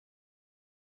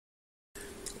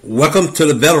Welcome to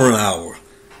the Veteran Hour.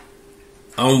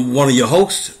 I'm one of your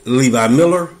hosts, Levi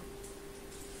Miller.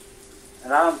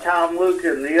 And I'm Tom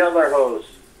Lucan, the other host.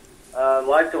 I'd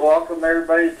like to welcome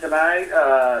everybody tonight.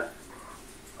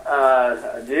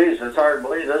 Geez, it's hard to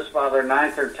believe this is about our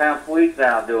 9th or 10th week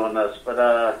now doing this. But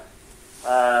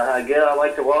again, I'd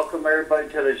like to welcome everybody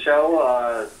to the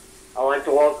show. I'd like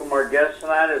to welcome our guest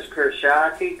tonight is Chris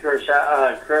Shockey. Chris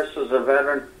is a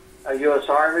veteran, a U.S.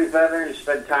 Army veteran. He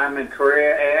spent time in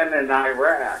Korea and in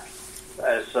Iraq.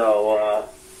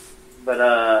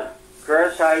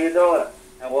 Chris, how you doing?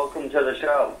 And welcome to the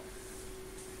show.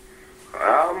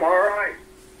 I'm all right,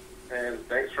 and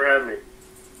thanks for having me.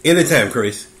 Anytime,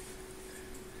 Chris.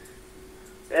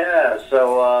 Yeah,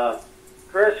 so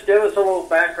Chris, give us a little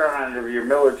background of your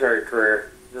military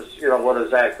career. Just, what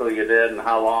exactly you did and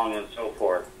how long and so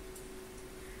forth.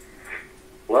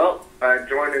 Well, I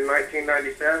joined in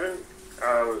 1997.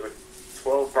 I was a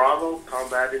 12 Bravo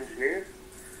combat engineer.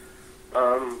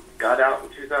 Got out in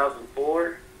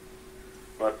 2004.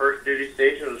 My first duty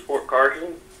station was Fort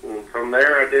Carson. And from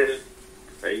there, I did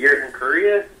a year in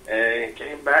Korea and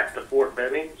came back to Fort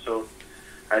Benning. So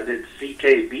I did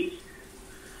CKB,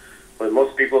 but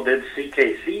most people did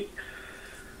CKC.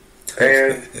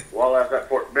 And while I was at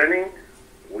Fort Benning,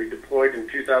 we deployed in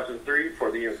 2003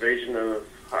 for the invasion of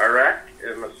Iraq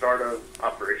and the start of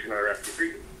Operation Iraqi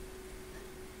Freedom,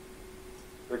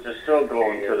 which is still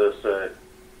going to this day.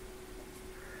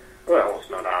 Well, it's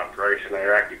not Operation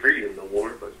Iraqi Freedom no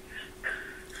more, but...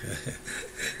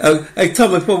 Hey, tell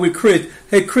me before we Chris.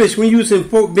 Hey, Chris, when you was in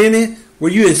Fort Benning, were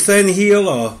you in Sandy Hill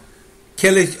or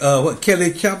Kelly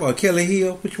Chapel or Kelly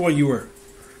Hill? Which one you were?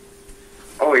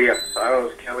 Oh, yes, I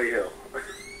was Kelly Hill.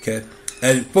 Okay.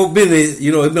 And Fort Benning, it's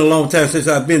been a long time since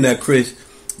I've been there, Chris,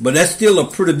 but that's still a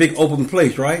pretty big open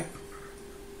place, right?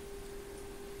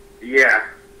 Yeah.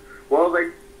 Well, they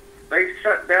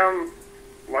shut down,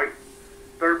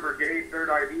 3rd Brigade, 3rd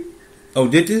ID. Oh,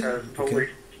 did they? Totally.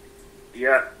 Okay.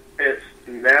 Yeah, it's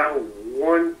now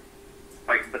one,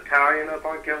 battalion up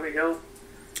on Kelly Hill.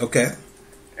 Okay.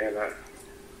 And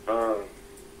I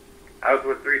was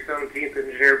with 317th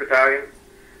Engineer Battalion,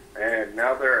 and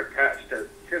now they're attached to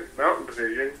 10th Mountain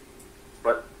Division,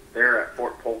 but they're at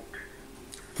Fort Polk.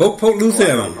 Fort Polk,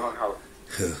 Louisiana.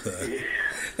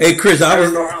 Hey, Chris, I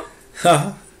don't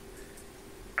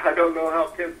know how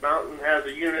 10th Mountain has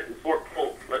a unit in Fort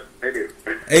Polk, but they do.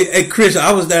 Hey, Chris,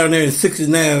 I was down there in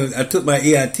 '69. I took my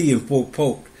EIT in Fort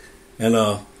Polk, and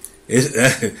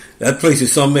that place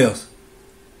is something else.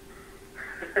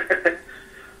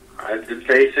 I did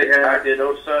basic. I did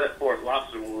OSUD at Fort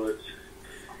Lawson Woods.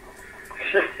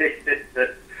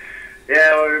 Yeah,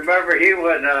 well, remember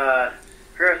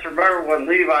Chris, remember when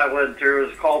Levi went through? It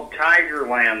was called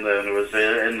Tigerland then. It was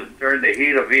during the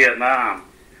heat of Vietnam.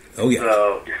 Oh, yeah.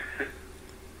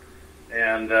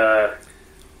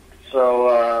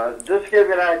 So, just to give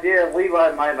you an idea,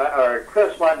 Levi might not, or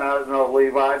Chris might not know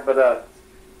Levi, but,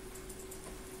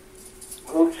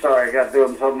 oops, sorry, I got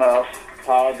doing something else.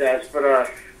 Apologize. But,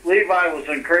 Levi was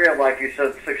in Korea, like you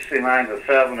said, 69 to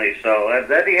 70. So,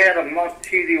 then he had a month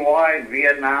TDY in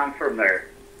Vietnam from there.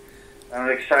 An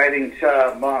exciting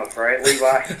month, right,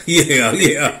 Levi? Yeah,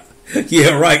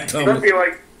 right, Thomas.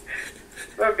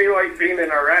 That'd be like being in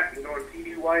Iraq and going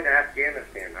TDY to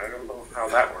Afghanistan. I don't know how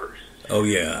that works. Oh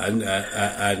yeah, I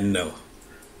know.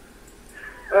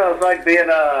 Well, it's like being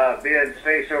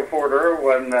stationed at Fort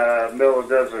Irwin, middle of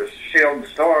the desert, shield and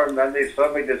storm. Then they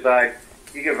suddenly decide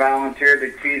you can volunteer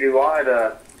to TDY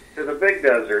to the big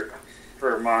desert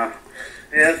for a month.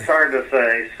 Yeah, it's hard to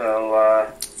say. So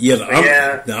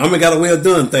the Army got a way of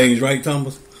doing things, right,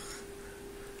 Thomas?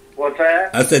 What's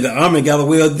that? I said the Army got a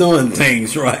way of doing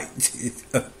things, right?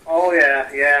 Oh,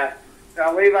 yeah.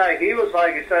 Now, Levi, he was,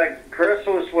 like you said, Chris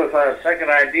was with Second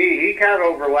ID. He kind of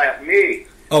overlapped me.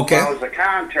 Okay. I was a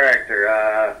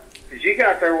contractor. Because you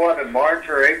got there, in March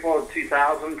or April of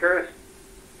 2000, Chris?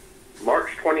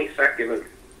 March 22nd of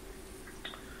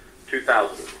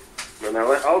 2000. When I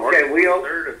left March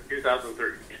 3rd of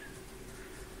 2003.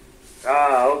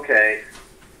 Okay.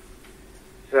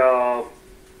 So...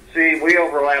 See, we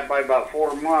overlapped by about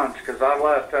 4 months because I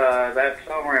left that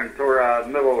summer in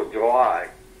middle of July,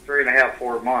 3.5,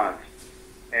 4 months.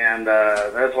 And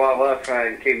that's why I left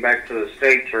and came back to the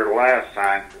States for the last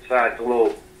time, besides a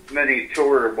little mini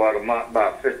tour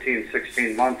about 15,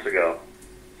 16 months ago.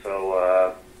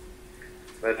 So,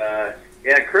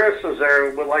 Chris was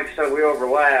there, but like I said, we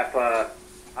overlap.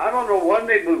 I don't know when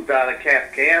they moved out of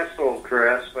Camp Castle,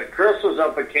 Chris, but Chris was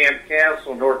up at Camp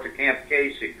Castle north of Camp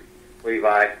Casey.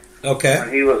 Levi. Okay. When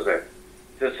he was there,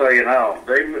 just so you know.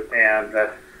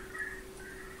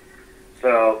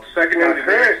 So second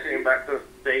Chris came back to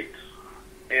States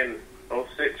in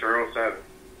 '06 or '07.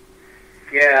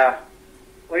 Yeah.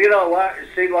 Well, you know what? It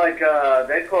seemed like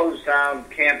they closed down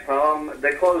Camp Home.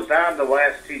 They closed down the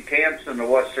last two camps in the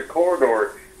Western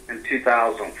Corridor in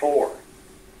 2004,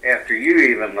 after you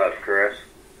even left, Chris.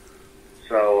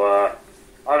 So,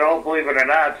 I don't believe it or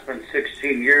not, it's been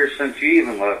 16 years since you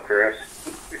even left, Chris.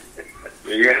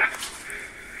 Yeah.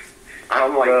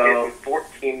 I'm like getting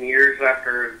 14 years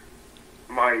after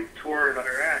my tour in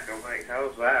Iraq. I'm like,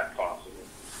 how's that possible?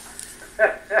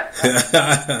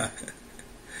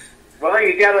 Well,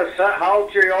 you got a son. How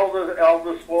old's your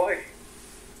eldest boy?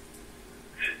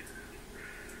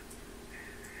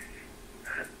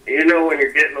 You know when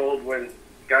you're getting old, when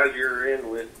guys you're in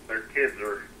with, their kids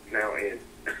are now in.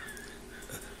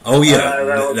 Oh,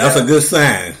 yeah. That's a good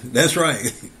sign. That's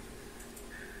right.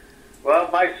 Well,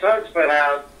 my son's been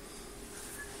out.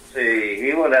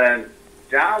 See,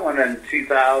 John went in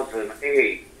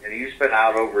 2008, and he's been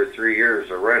out over 3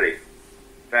 years already.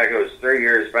 In fact, it was 3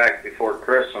 years back before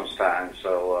Christmas time,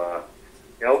 so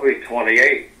he'll be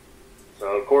 28.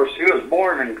 So, of course, he was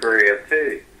born in Korea,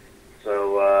 too.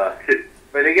 So,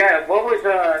 but again,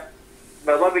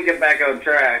 but let me get back on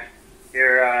track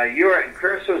here.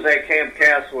 Chris was at Camp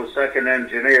Castle with 2nd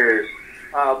Engineers.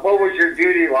 What was your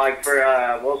duty like for,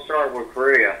 we'll start with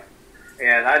Korea.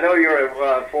 And I know you're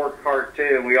at Fort Hart,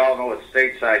 too, and we all know what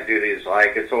stateside duty is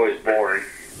like. It's always boring.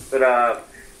 But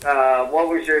what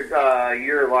was your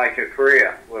year like at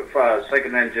Korea with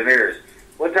 2nd Engineers?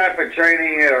 What type of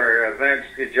training or events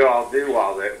did you all do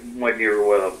when you were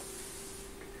with them?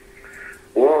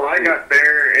 Well, I got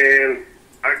there, and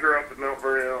I grew up in Mount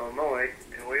Vernon, Illinois,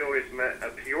 and we always met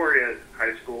at Peoria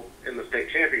High School in the state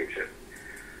championship.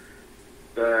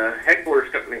 The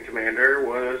headquarters company commander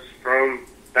was from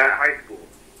that high school.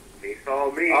 He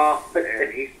saw me,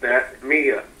 and he set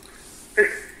me up.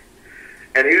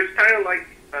 And he was kind of like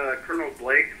Colonel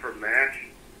Blake from MASH.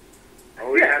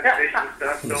 Always had fishing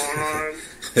stuff going on.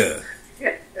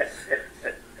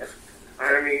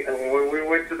 I mean, when we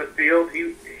went to the field,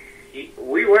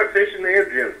 we went fishing the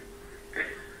engine.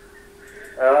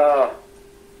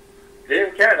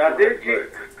 Didn't catch much,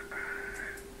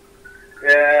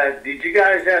 did you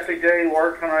guys have to do any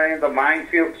work on any of the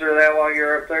minefields or that while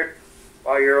you're up there?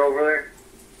 While you're over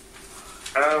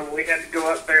there? We had to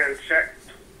go up there and check.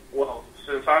 Well,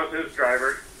 since I was his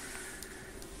driver,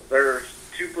 there's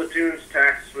 2 platoons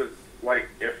tasked with, like,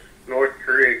 if North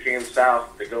Korea came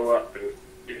south, to go up and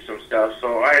do some stuff.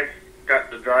 So I got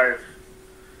to drive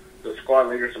the squad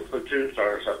leaders and platoon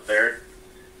stars up there,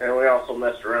 and we also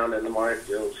messed around in the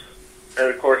minefields. And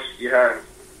of course,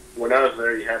 when I was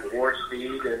there, you had War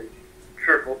Speed and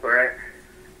Triple Threat.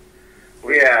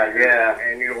 Yeah.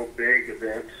 Annual big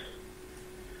events.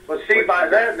 Well, see, by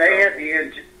then they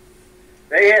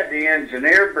had the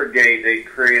engineer brigade they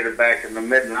created back in the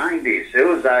mid '90s. It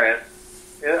was I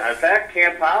thought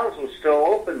Camp House was still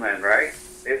open then, right?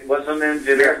 It wasn't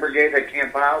engineer brigade at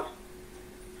Camp House.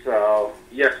 So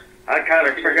yes, I kind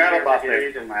of forgot about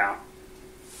that now.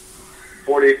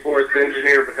 44th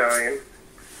Engineer Battalion.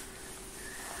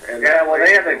 And they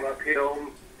had to go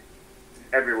uphill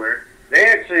everywhere. They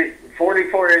actually,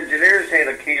 44 Engineers had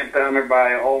a camp down there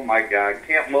by, oh my God,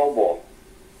 Camp Mobile.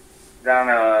 Down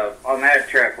on that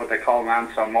track, what they call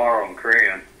Namsan Maro in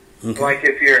Korean. Okay. Like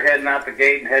if you're heading out the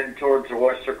gate and heading towards the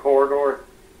Western Corridor,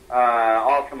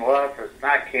 off on the left, it's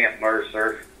not Camp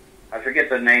Mercer. I forget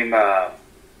the name. The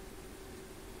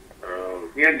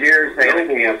Engineers had a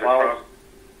camp.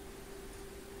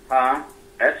 Huh?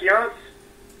 Esseance?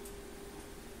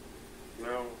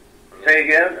 No. Say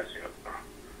again?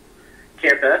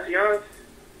 Camp Esseance?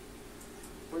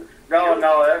 No,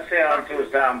 Esseance was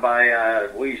down by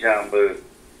Weijambu.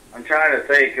 I'm trying to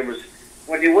think. It was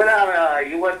when you went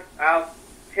out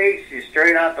Casey,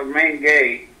 straight out the main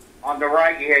gate. On the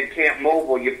right, you had Camp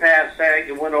Mobile. You passed that,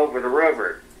 you went over the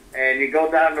river. And you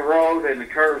go down the road, and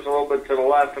it curves a little bit to the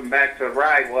left and back to the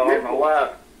right. Well, Nimble. On the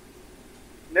left.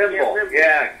 Nimble.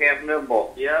 Yeah, Camp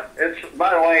Nimble. Yep.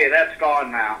 By the way, that's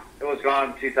gone now. It was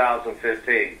gone in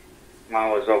 2015 when I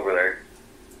was over there.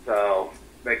 So,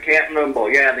 but Camp Nimble,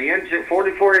 yeah, the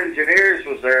 44 Engineers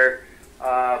was there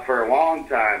for a long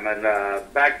time. And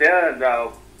back then,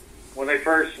 when they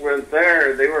first went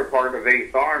there, they were part of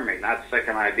 8th Army, not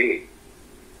 2nd ID.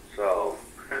 So,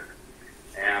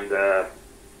 and,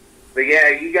 but yeah,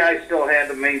 you guys still had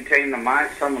to maintain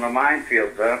some of the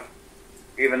minefields, huh?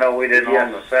 Even though we didn't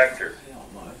own the sector.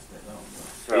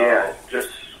 So, yeah,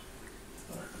 just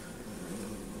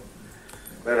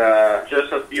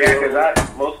a few. Yeah,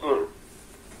 most of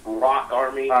the Rock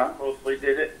Army mostly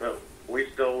did it, but we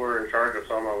still were in charge of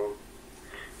some of them.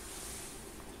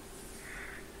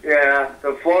 Yeah,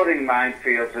 the floating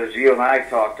minefields, as you and I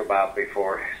talked about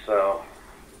before. So,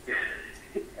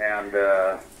 and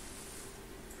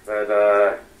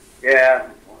yeah,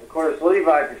 of course,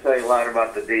 Levi can tell you a lot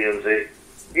about the DMZ.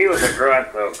 He was a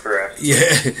grunt, though, Chris.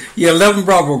 Yeah, 11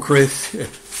 Bravo, Chris.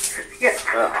 Yeah.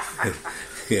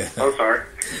 Yeah. I'm sorry.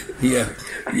 Yeah.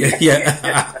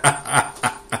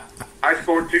 I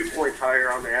scored 2 points higher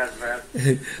on the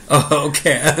ASVAB. Oh,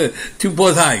 okay. 2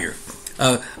 points higher.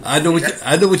 I know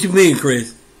what you mean,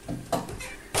 Chris.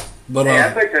 But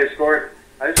I think I scored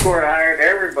higher than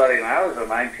everybody, and I was a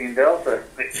 19 Delta.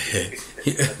 I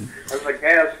was a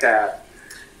gas cat.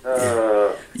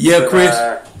 Yeah, Chris.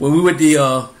 When we went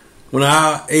when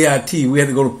our AIT, we had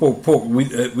to go to Fort Polk.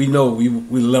 We know we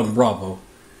 11 Bravo.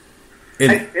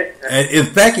 And in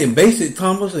fact, in basic,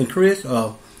 Thomas and Chris,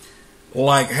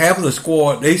 like half of the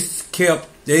squad, they still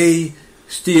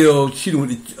shooting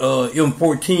with the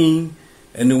M14,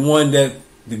 and the one that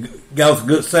the guy was a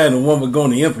good side, and the one was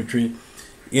going to infantry.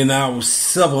 In our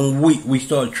 7th week, we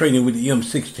started training with the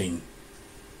M16.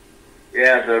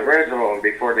 Yeah, the original one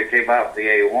before they came out, the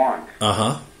A1.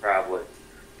 Probably.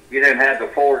 You didn't have the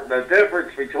forward. The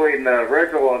difference between the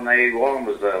original and the A1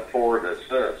 was the forward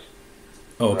assist.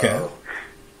 Okay.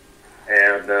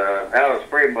 And that was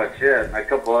pretty much it. And a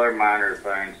couple other minor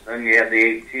things. Then you had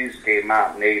the 82s came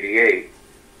out in '88.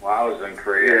 Well, I was in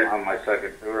Korea on my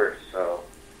second tour. So,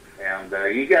 and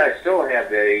you guys still have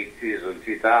the 82s in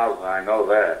 2000. I know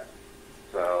that.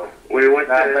 So We went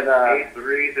to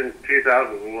A3s in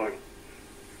 2001.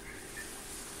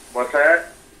 What's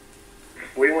that?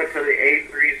 We went to the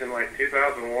A3s in like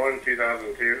 2001,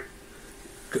 2002.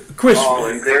 Chris. Oh,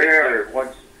 in Korea.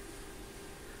 What's?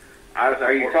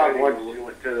 Are you talking what what- we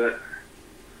went to the?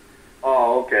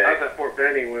 Oh, okay. I was at Fort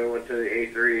Benning when we went to the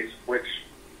A3s, which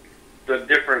the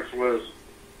difference was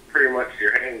pretty much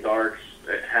your hand guards.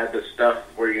 It had the stuff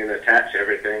where you can attach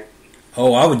everything.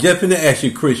 Oh, I was just going to ask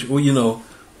you, Chris. Well,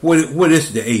 what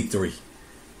is the A3?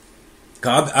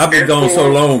 I've been gone so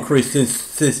long, Chris,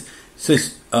 since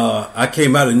I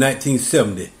came out in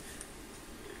 1970.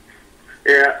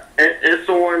 Yeah, it's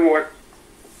the one with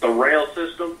the rail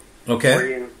system. Okay. Where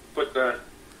you can put the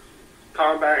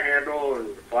combat handle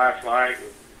and flashlight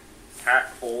and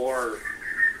TAC-4,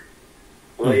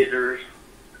 lasers,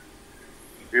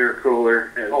 Beer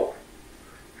cooler. and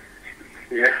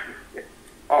yeah,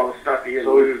 all the stuff you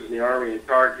didn't lose in the Army and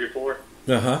charge you for.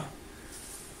 Uh-huh.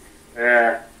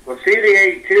 Yeah. Well, see,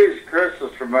 the 82s, Chris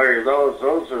is familiar.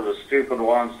 Those are the stupid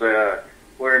ones that,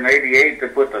 where in 88 they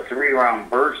put the 3-round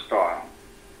burst on them.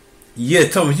 Yeah,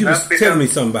 Thomas, you was That's telling me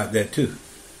something about that, too.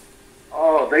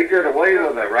 Oh, they did away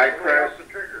with it, right, Chris? The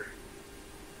trigger.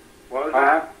 What was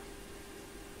that?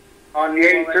 Huh? On the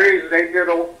 83s,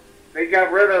 they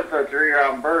got rid of the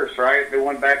 3-round burst, right? They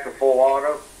went back to full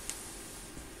auto.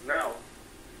 No.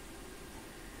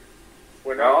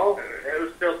 No? It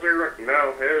was still three-round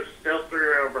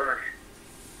burst.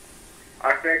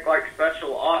 I think like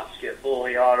special ops get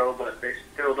fully auto, but they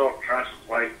still don't trust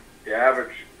like the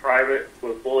average private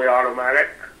with fully automatic.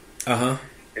 Uh-huh.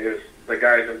 Is the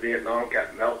guys in Vietnam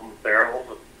kept melting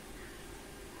barrels.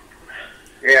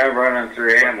 Yeah, running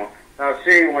through ammo. Now,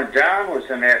 see, when John was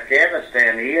in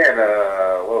Afghanistan, he had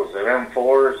what was it,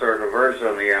 M4s or the version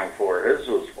of the M4. His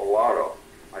was full auto.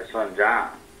 My son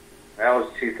John. That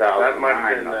was 2009. That might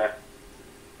have been the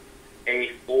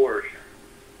A4s.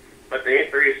 But the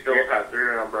A3 still had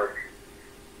 3-round burst,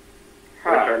 which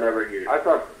I never used. I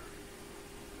thought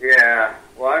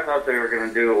they were going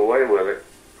to do away with it.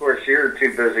 Of course, you're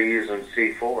too busy using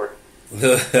C4.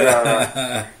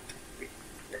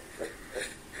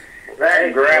 That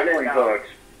and grappling hooks.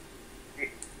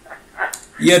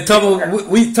 Yeah,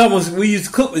 Thomas, we used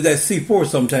to cook with that C4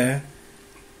 sometime.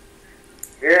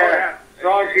 Yeah, as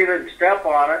long as you didn't step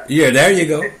on it. Yeah, there you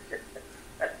go.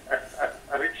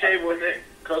 We'd shave with it,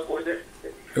 cook with it.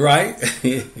 Right?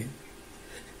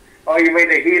 Oh, you mean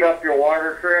to heat up your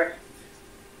water, Chris?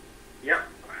 Yep.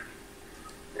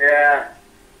 Yeah.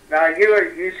 Now,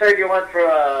 you said you went for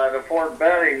the Fort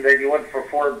Benning, then you went for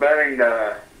Fort Benning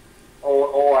to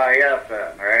OIF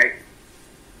then, right?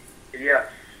 Yes.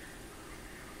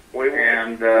 We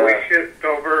shipped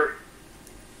over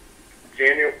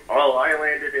January. Oh, I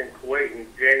landed in Kuwait in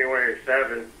January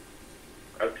 7th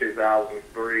of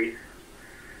 2003.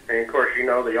 And of course, you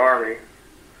know the Army.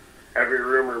 Every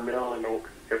rumor mill, and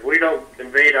if we don't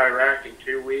invade Iraq in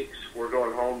 2 weeks, we're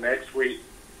going home next week,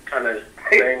 kind of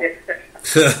thing.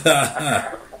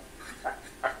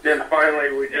 Then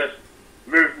finally, we just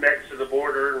moved next to the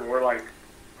border, and we're like,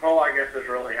 "Oh, I guess it's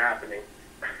really happening."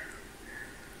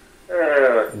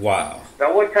 Wow.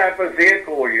 Now, what type of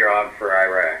vehicle were you on for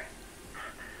Iraq?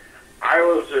 I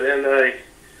was was in a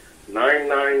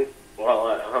 99,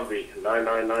 Humvee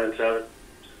 9997.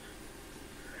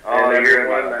 Oh, you're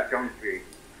one that comfy.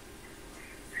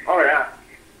 Oh yeah,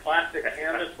 plastic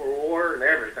canvas for war and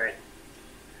everything.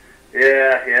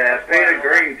 Yeah, painted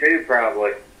green too,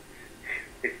 probably.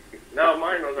 No,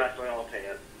 mine was actually all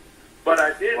tan, but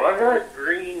I did have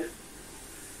green.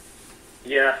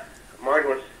 Yeah, mine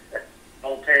was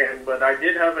all tan, but I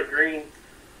did have a green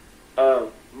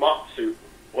mop suit.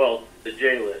 Well, the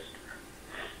J list.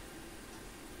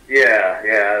 Yeah, I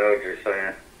know what you're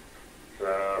saying.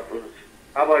 So,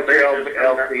 how about your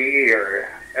LBE or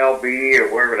LBE or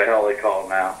whatever the hell they call them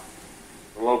now?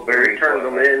 The little bearing. Turn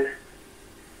them in.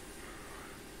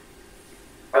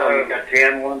 Oh, you got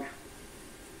tan ones?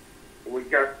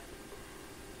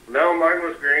 No, mine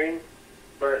was green,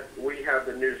 but we have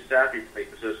the new Staffy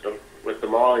plate system with the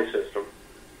Molly system.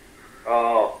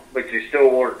 Oh, but you still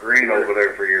wore green over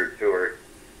there for your tour.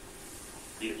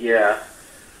 Yeah.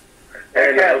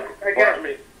 And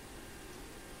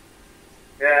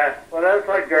yeah, well, that's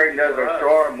like during Desert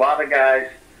Storm. A lot of guys,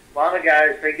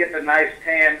 they get the nice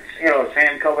tan,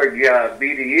 sand-colored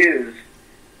BDUs,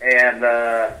 and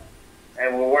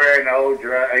we're wearing the old,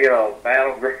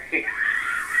 battle green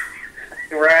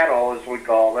rattle, as we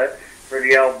call it, for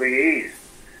the LBEs.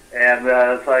 And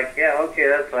it's like, yeah, okay,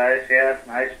 that's nice. Yeah,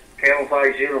 nice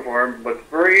camouflage uniform, but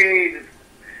green,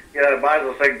 might as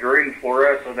well say green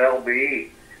fluorescent LBE.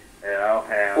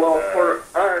 And, well, for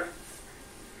us,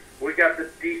 we got the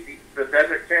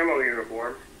desert camo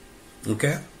uniforms.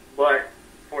 Okay. But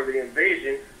for the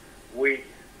invasion, we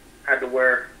had to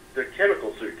wear the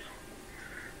chemical suits.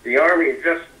 The Army had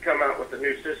just come out with a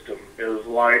new system. It was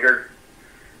lighter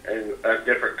and a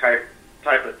different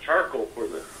type of charcoal for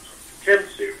the chem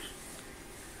suits.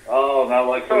 Oh, not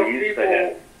like so we used to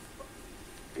have.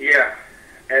 Yeah,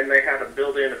 and they had a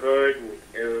built-in hood, and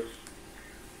it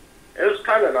was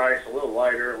kind of nice, a little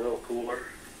lighter, a little cooler.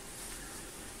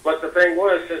 But the thing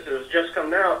was, since it was just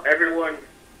coming out, everyone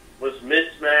was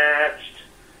mismatched.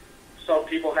 Some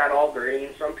people had all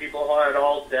green, some people had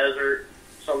all desert,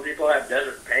 some people had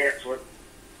desert pants with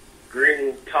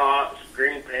green tops,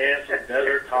 green pants with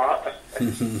desert tops.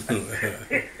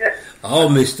 All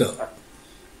mixed up.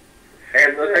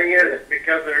 And the thing is,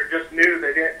 because they're just new,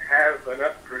 they didn't have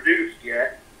enough produced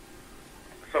yet.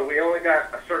 So we only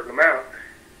got a certain amount.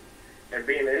 And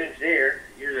being an engineer,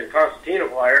 using concertina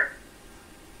wire,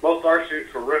 both our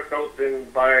suits were ripped open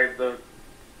by the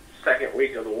second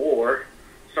week of the war.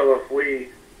 So if we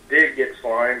did get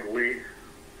slimed, we,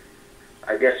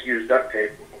 I guess, used duct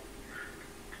tape.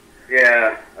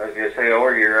 Yeah, I was going to say,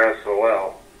 or your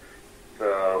SOL.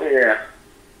 So, yeah.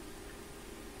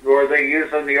 Were they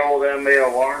using the old MA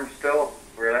alarm still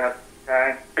for that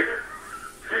time?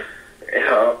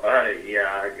 Yeah,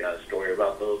 I got a story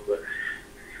about those, but...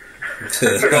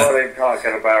 You know what I'm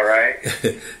talking about, right?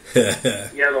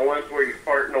 Yeah, the ones where you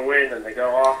fart in the wind and they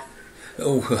go off.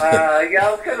 Oh. Yeah,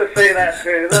 I was going to say that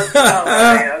too. That's not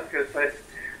right. I was going to say,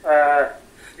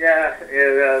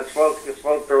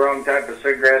 smoke the wrong type of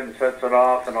cigarette and sets it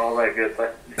off and all that good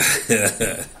stuff.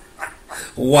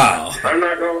 Wow.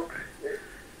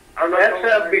 That's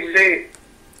FBC.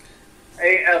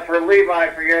 Hey, for Levi,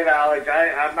 for your knowledge,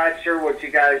 I'm not sure what you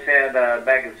guys had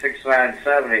back in 69,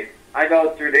 70. I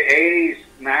go through the 80s,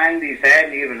 90s,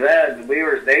 and even then,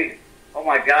 oh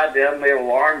my God, the unmade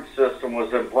alarm system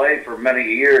was in play for many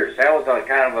years. That was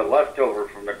kind of a leftover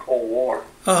from the Cold War.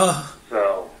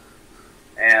 So,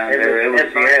 and it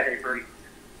was paper.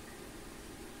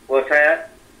 What's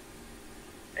that?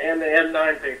 And the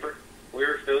M9 paper. We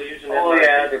were still using that. Oh,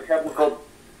 yeah, the chemical.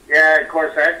 Yeah, of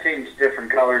course, that changed different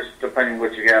colors depending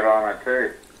what you got on it,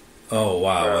 too. Oh,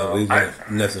 wow. Well, we got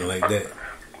nothing like that.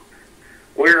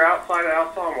 We were outside of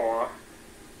Al Samoa,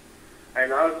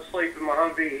 and I was asleep in my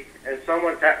Humvee, and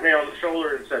someone tapped me on the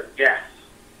shoulder and said, gas.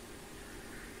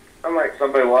 I'm like,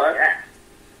 somebody what? Gas.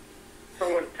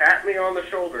 Someone tapped me on the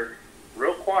shoulder,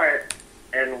 real quiet,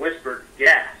 and whispered,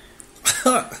 gas.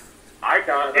 I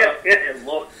got up and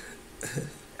looked,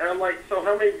 and I'm like, so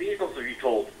how many vehicles have you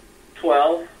told?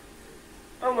 12?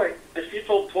 I'm like, if you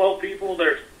told 12 people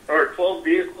or 12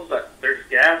 vehicles that there's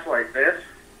gas like this,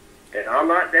 and I'm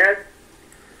not dead,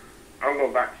 I'm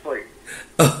going back to sleep.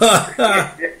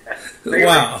 They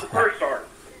wow. reached the first sergeant.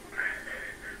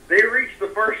 They reached the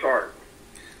first sergeant.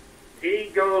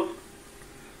 He goes,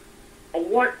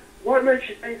 what makes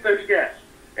you think there's gas?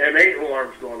 And 8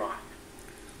 alarms going off.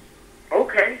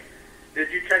 Okay.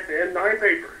 Did you check the N9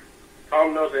 paper?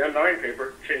 Tom knows the N9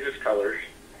 paper changes colors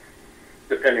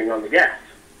depending on the gas.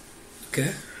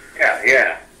 Okay.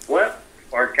 Yeah. Well,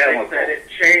 or chemical. They said it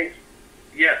changed.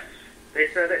 Yes. They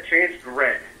said it changed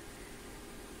red.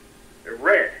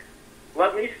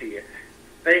 me see it.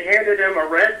 They handed him a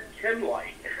red Kim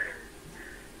light.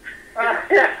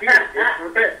 Wow.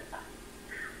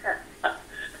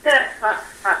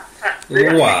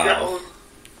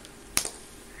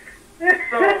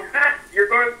 So, you're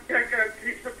going to take a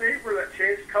piece of paper that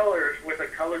changed colors with a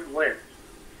colored lens.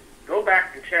 Go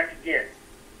back and check again.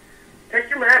 Take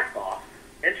your mask off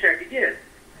and check again.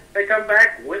 They come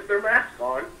back with their mask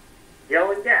on,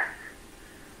 yelling gas.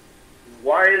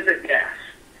 Why is it gas?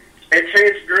 It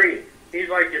changed green. He's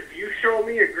like, if you show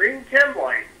me a green chem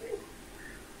light.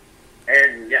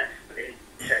 And yes, they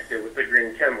checked it with the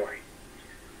green chem light.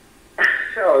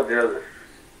 So does it.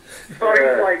 So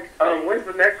he's like, when's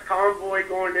the next convoy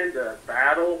going into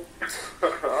battle?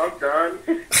 I'm done.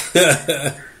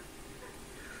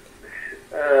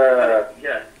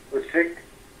 Yeah.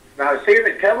 Now, see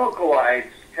the chemical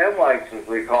lights, chem lights as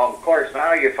we call them. Of course,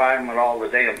 now you find them in all the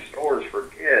damn stores for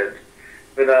kids.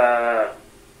 But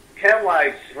chem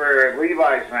lights for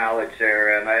Levi's knowledge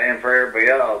there and for everybody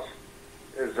else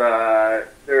is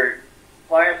they're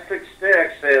plastic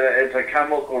sticks. It's a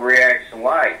chemical reaction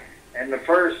light. And the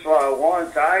first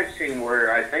ones I've seen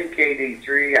were, I think,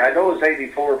 83. I know it was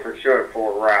 84 for sure at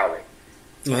Fort Riley.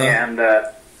 Uh-huh. And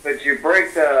but you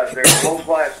break there's a little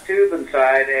glass tube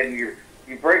inside, and you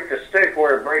break the stick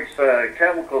where it breaks the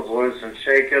chemicals loose and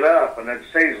shake it up, and it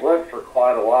stays lit for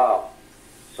quite a while.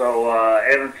 So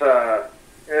and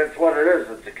it's what it is.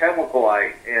 It's a chemical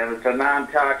light, and it's a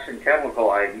non-toxic chemical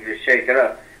light. You just shake it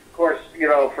up. Of course,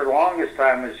 for the longest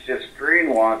time it's just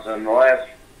green ones, and the last.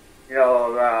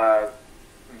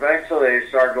 Eventually they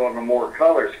start going to more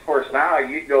colors. Of course, now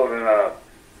you go to a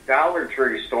Dollar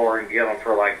Tree store and get them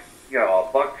for like,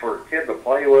 $1 for a kid to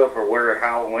play with or wear at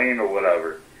Halloween or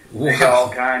whatever. Wow. They got all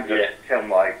kinds of chem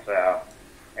lights out.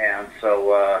 And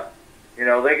so,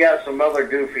 they got some other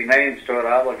goofy names to it.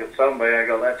 I look at somebody, I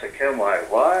go, that's a chem light.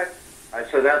 What? I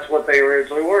said, that's what they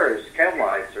originally were, is chem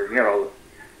lights. Or,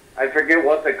 I forget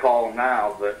what they call them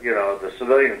now, but, the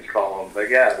civilians call them. But,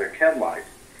 yeah, they're chem lights.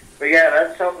 But yeah,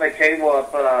 that's something that came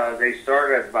up. They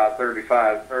started about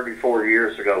 34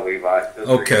 years ago, Levi.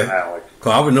 Okay.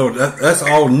 I would know that's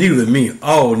all new to me.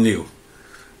 All new.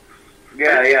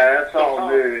 Yeah, that's all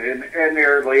new. In the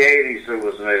early 80s, it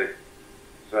was new.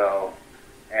 So,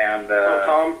 and... So,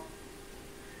 Tom,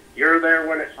 you're there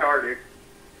when it started.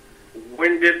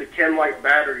 When did the chem light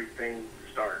battery thing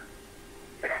start?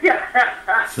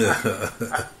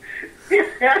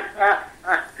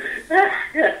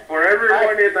 For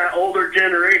everyone in that older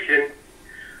generation,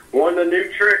 one of the new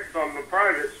tricks on the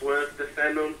privates was to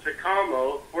send them to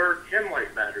Como for chem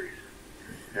light batteries.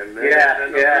 And then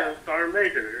send them to Star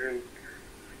Major. And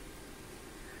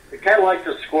it's kind of like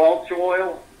the squelch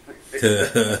oil.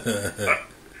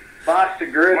 Box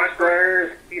of grid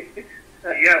squares. Yeah,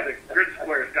 the grid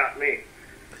squares got me.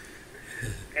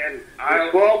 And the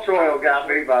squelch oil got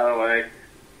me, by the way.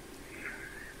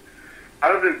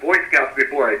 I was in Boy Scouts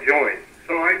before I joined,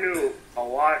 so I knew a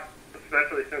lot,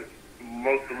 especially since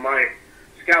most of my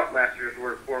scoutmasters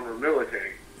were former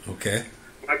military. Okay.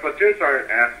 My platoon sergeant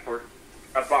asked for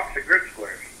a box of grid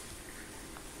squares.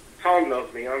 Tom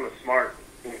knows me, I'm a smart.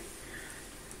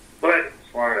 But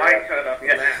I cut up a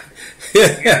map.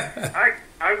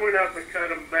 I went up and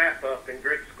cut a map up in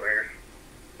grid squares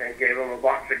and gave him a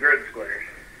box of grid squares.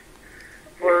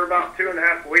 For about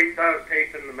 2.5 weeks, I was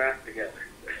taping the map together.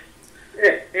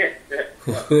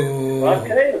 Well, I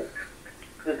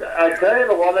tell you,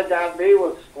 the one that got me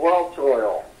was squelch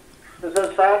oil, because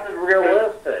it sounded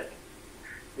realistic.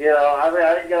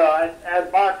 I had a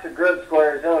box of grid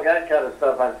squares, that kind of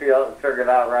stuff I figured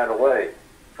out right away.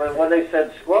 But when they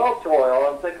said squelch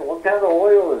oil, I'm thinking, what kind of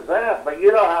oil is that? But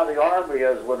you know how the Army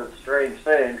is with its strange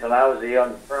things, and I was a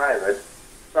young private.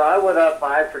 So I went up,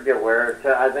 I forget where,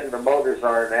 I think the motor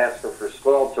sergeant asked her for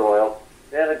squelch oil.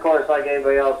 And, of course, like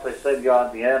anybody else, they send you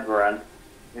on the end run,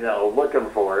 looking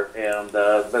for it. And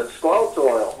but squelch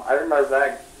oil, I remember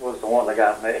that was the one that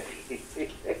got me.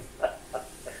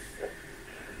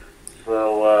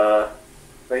 So,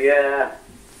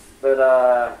 but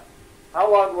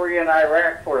how long were you in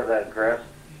Iraq for then, Chris?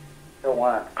 Till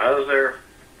when? I was there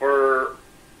for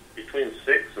between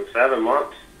 6 and 7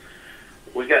 months.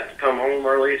 We got to come home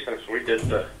early since we did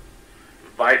the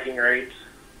Viking raids.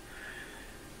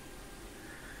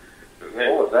 What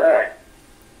was that?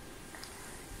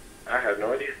 I have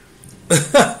no idea.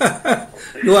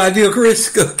 No idea,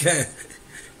 Chris? Okay.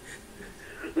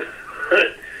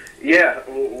 Yeah,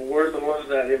 we're the ones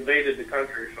that invaded the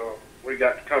country, so we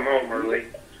got to come home early.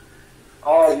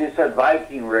 Oh, you said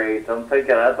Viking raids. I'm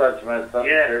thinking, I thought you meant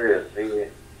something serious.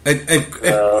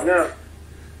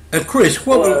 And Chris,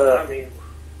 what I mean,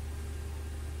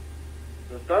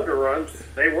 the Thunder runs,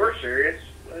 they were serious.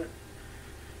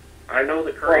 I know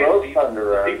the Korean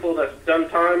people that's done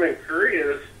time in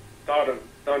Korea thought of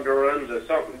thunder runs as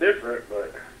something different,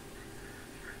 but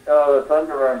the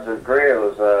thunder runs in Korea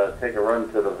was take a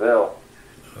run to the Ville.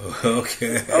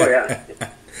 Okay. Oh yeah.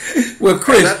 Well,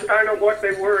 Chris, and that's kind of what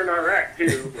they were in Iraq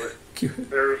too, but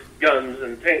there's guns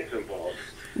and tanks involved.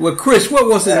 Well, Chris, what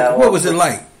was it? What was it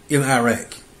like in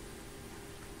Iraq?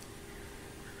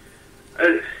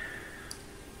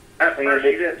 At first,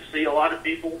 you didn't see a lot of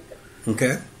people.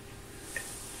 Okay.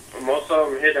 Most of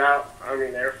them hid out. I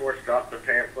mean, the Air Force dropped their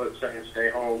pamphlet saying "Stay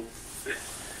home."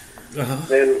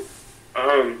 Then,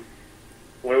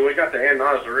 when we got to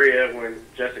Al-Nazariya, when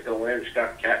Jessica Lynch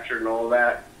got captured and all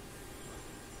that,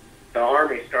 the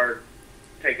Army started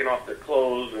taking off their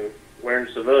clothes and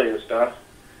wearing civilian stuff.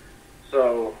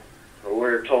 So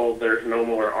we're told there's no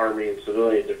more Army and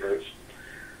civilian difference.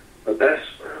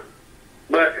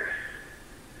 But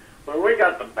when we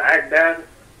got to Baghdad,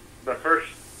 the first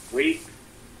week,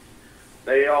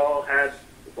 they all had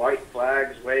white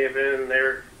flags waving. They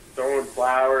were throwing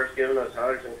flowers, giving us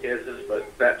hugs and kisses,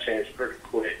 but that changed pretty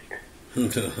quick.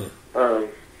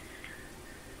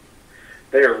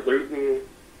 They were looting,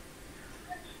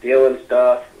 stealing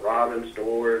stuff, robbing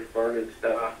stores, burning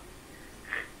stuff.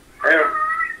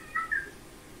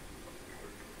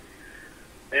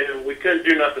 And we couldn't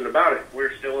do nothing about it. We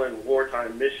were still in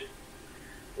wartime mission.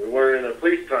 We weren't in a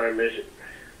peacetime mission.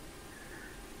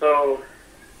 So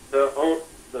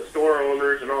the store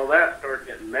owners and all that started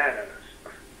getting mad at us.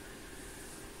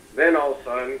 Then all of a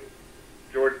sudden,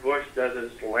 George Bush does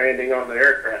his landing on the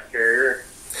aircraft carrier.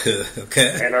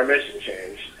 Okay. And our mission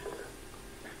changed.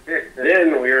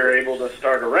 Then we were able to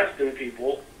start arresting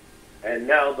people, and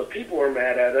now the people are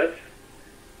mad at us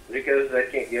because they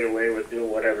can't get away with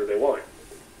doing whatever they want.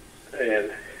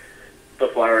 And the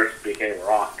flowers became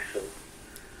rocks. And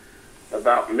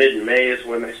about mid-May is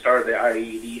when they started the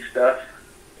IED stuff.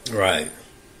 Right.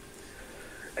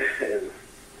 And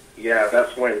yeah,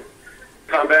 that's when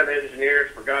combat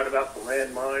engineers forgot about the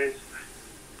landmines,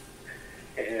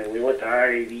 and we went to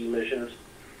IED missions,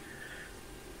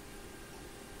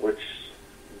 which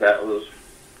that was,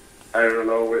 I don't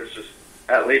know, it's just,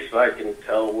 at least I can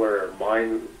tell where a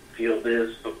minefield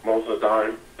is most of the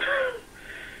time.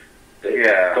 They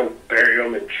don't bury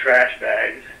them in trash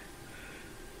bags.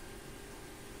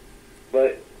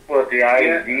 But what, the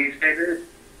IEDs they did?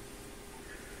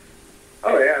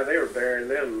 Oh yeah, they were burying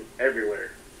them everywhere.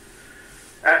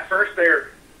 At first they were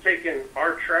taking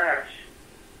our trash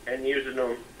and using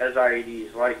them as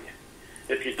IEDs. Like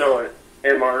if you throw an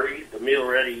MRE, the meal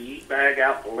ready to eat bag,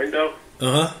 out the window,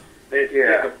 they'd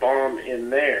stick a bomb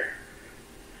in there.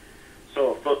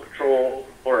 So a foot patrol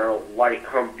or a white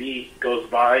Humvee goes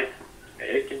by,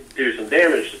 it can do some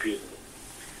damage to people.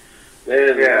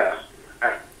 Then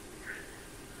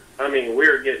I mean, we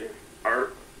were getting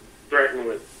threatened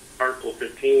with Article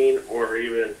 15 or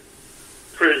even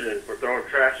prison for throwing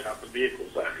trash out the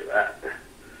vehicles after that.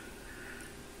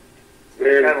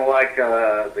 It's kind of like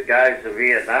the guys in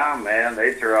Vietnam, man.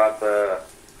 They threw out the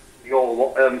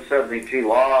old M72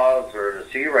 laws or the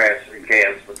sea ration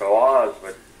cans with the laws,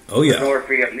 but the North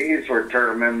Vietnamese were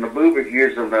turning the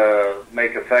used them to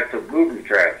make effective booby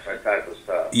traps, that type of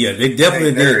stuff. Yeah, they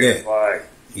definitely did that.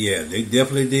 Yeah, they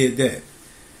definitely did that.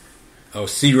 Oh,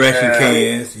 sea ration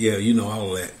cans. Yeah, you know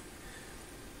all of that.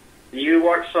 You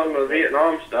watch some of the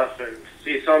Vietnam stuff and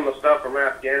see some of the stuff from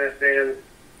Afghanistan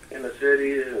in the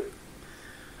cities and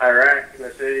Iraq in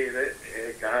the cities.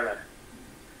 It kind of,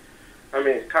 I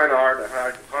mean, it's kind of hard to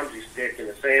hide a punji stick in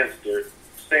a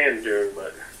sand dune,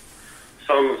 but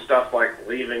some of the stuff like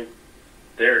leaving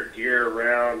their gear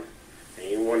around and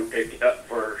you want to pick it up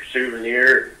for a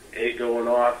souvenir, it going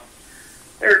off.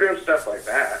 They were doing stuff like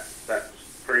that. That's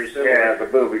pretty similar. Yeah, the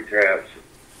booby traps.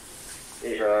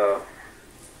 Yeah. So,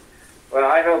 well,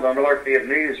 I know the North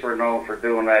Vietnamese were known for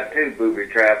doing that too, booby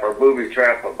trap or booby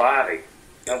trap a body.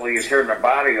 That way you turn the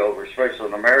body over, especially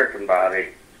an American body.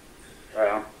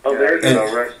 Well,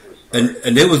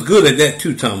 and they was good at that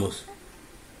too, Thomas.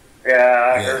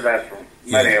 Yeah, I heard that from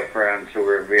many of friends who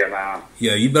were in Vietnam.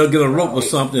 Yeah, you better get a rope or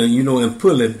something, you know, and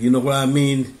pull it. You know what I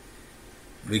mean?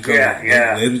 Because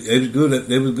they was good at.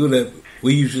 They was good at.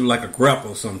 We usually like a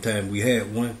grapple. Sometimes we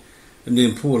had one, and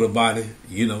then pull the body,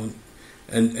 you know,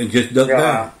 and just duck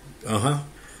down.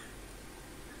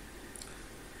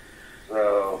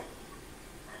 So,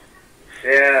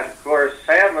 yeah, of course,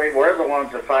 sadly, we're the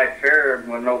ones that fight fair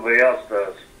when nobody else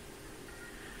does.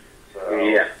 So,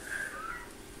 yeah.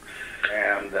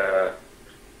 And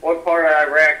what part of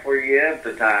Iraq were you in at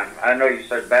the time? I know you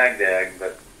said Baghdad,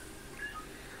 but...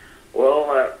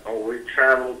 Well, we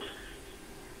traveled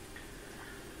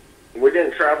We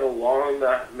didn't travel along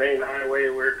the main highway.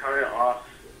 We were kind of off,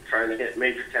 trying to hit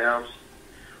major towns.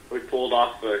 We pulled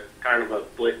off a kind of a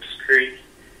blitz creek,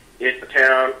 hit the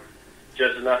town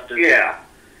just enough to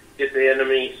get the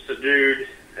enemy subdued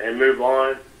and move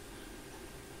on.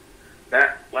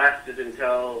 That lasted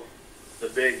until the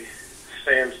big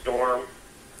sandstorm,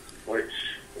 which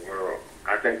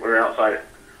I think we're outside.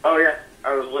 Oh yeah,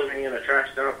 I was living in a trash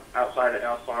dump outside of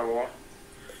El Salvador.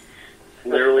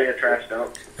 Literally a trash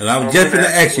dump. And I was just going to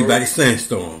ask you about the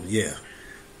sandstorm. Yeah.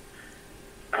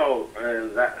 Oh,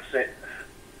 and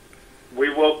we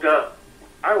woke up.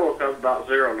 I woke up about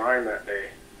 09 that day,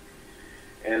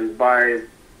 and by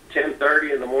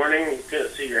 10:30 in the morning, you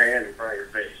couldn't see your hand in front of your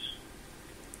face.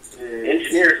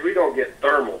 Engineers, we don't get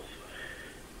thermals.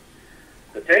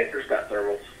 The tankers got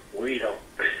thermals. We don't.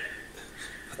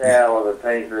 Yeah, well, the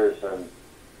tankers and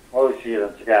most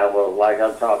units got, well, like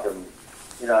I'm talking,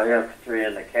 infantry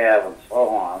in the cab and so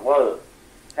on. Well,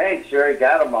 tanks, sure,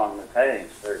 got them on the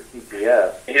tanks. They're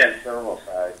TPS. Yeah. Thermal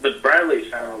side. But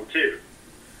Bradley's found them too.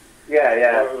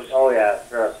 Yeah.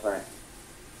 Trust me.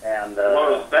 And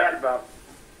what was bad about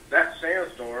that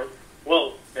sandstorm?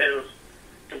 Well, it was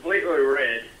completely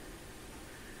red,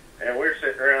 and we were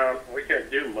sitting around. We couldn't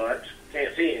do much.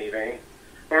 Can't see anything.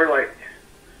 We're like,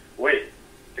 wait,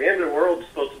 the end of the world's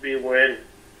supposed to be when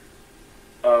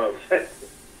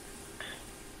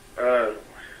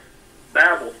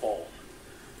Babel falls.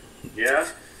 Yeah?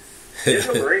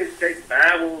 Didn't the Marines take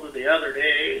Babel the other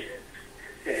day?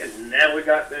 And now we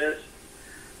got this.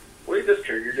 We just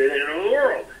triggered it into the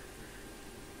world.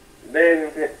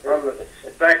 Then, on the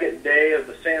second day of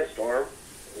the sandstorm,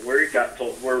 we got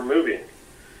told we're moving.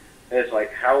 And it's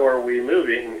like, how are we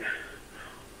moving?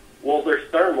 Well, there's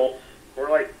thermals.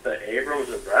 We're like, the Abrams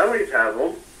and Bradleys have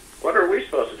them. What are we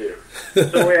supposed to do?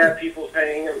 So we had people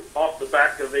hanging off the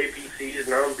back of APCs and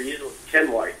RMBs with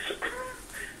chem lights,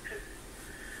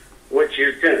 which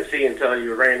you couldn't see until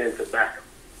you ran into back.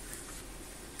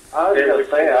 I was going to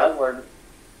say,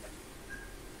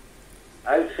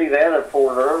 I see that at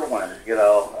Fort Irwin,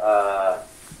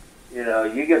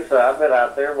 I've been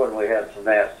out there when we had some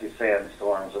nasty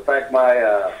sandstorms. In fact,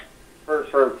 my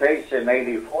first rotation,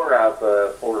 84, out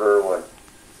to Fort Irwin,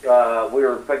 we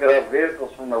were picking up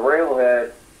vehicles from the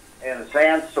railhead, and the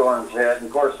sandstorms hit. And,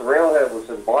 of course, the railhead was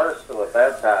in Barstow at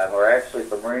that time, or actually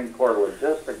the Marine Corps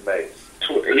Logistic Base.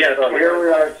 Yeah, so here we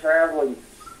are traveling,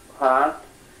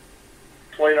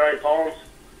 29 Palms?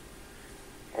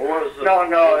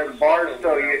 No, in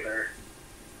Barstow,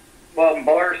 in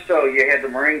Barstow, you had the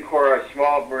Marine Corps, a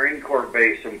small Marine Corps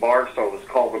base in Barstow. It was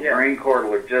called the Marine Corps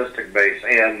Logistic Base,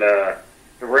 and the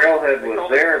railhead was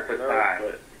there at the time.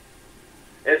 But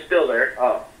it's still there.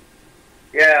 Oh.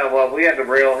 Yeah, well, we had the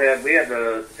railhead. We had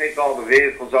to take all the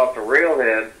vehicles off the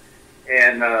railhead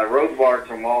and road march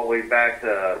them all the way back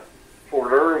to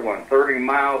Fort Irwin, 30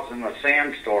 miles in the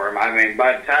sandstorm. I mean,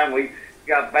 by the time we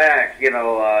got back,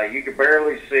 you could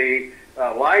barely see.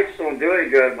 Lights don't do any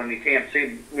good when you can't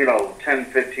see, 10,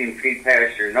 15 feet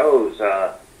past your nose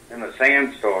in the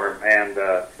sandstorm. And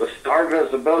our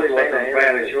visibility wasn't as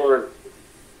bad as yours.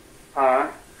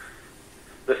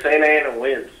 The Santa Ana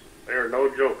winds. They're no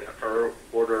joke at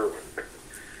Fort Irwin.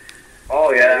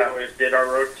 Oh, yeah. We always did our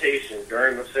rotation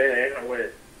during the Santa Ana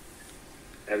wind.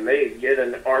 And they get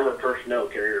an armored personnel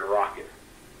carrier rocking.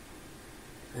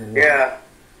 Yeah.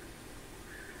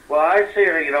 Well, I see,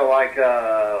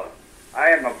 I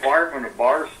had an apartment in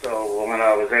Barstow when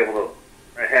I was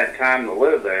I had time to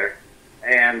live there.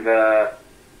 And the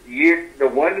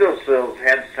windowsills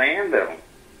had sand in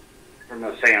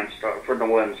them from the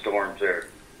windstorms there.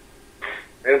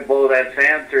 They would blow that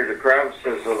sand through the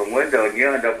crevices of the window, and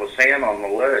you end up with sand on the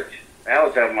ledge. That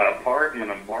was at my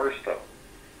apartment in Barstow.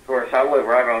 Of course, I live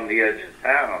right on the edge of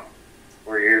town,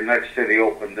 where you're next to the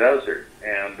open desert,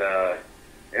 and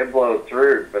it blowed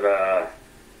through. But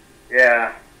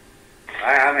yeah,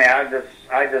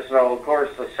 I just know. Of course,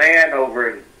 the sand over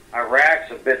in Iraq's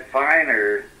a bit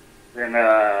finer than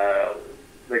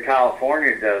the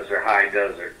California desert, high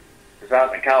desert. Because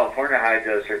out in the California high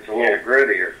desert, it's a little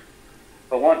grittier.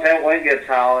 But once that wind gets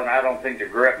howling, I don't think the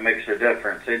grip makes a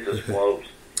difference. It just flows.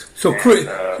 So, Chris,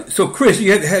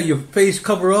 you had to have your face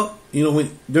cover up,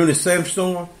 during the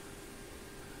sandstorm?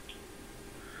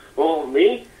 Well,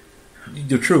 me?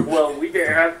 The troops. Well, we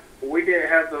didn't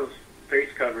have those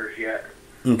face covers yet.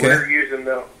 Okay. We were using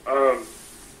the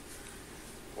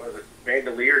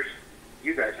bandoliers.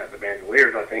 You guys had the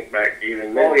bandoliers, I think, back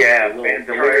even then. Oh yeah,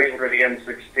 bandoliers for the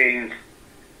M16s.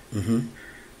 Mm-hmm.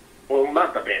 Well,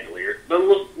 not the bandolier. The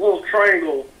little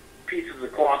triangle pieces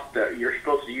of cloth that you're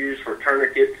supposed to use for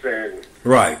tourniquets and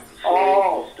right.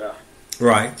 All stuff.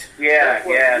 Right.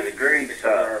 Yeah, the green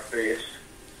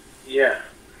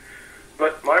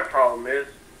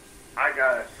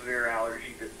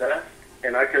desk,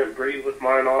 and I couldn't breathe with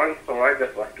mine on, so I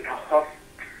just left it off.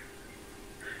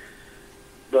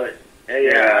 But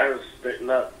I was spitting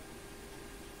up.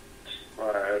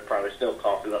 Probably still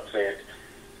coughing up sand.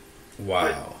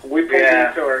 Wow. But we pulled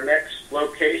into our next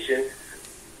location,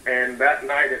 and that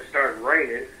night it started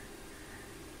raining,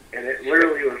 and it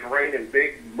literally was raining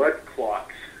big mud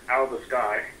clots out of the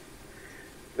sky.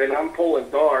 Then I'm pulling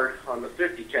guard on the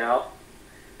 50 cal,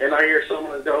 and I hear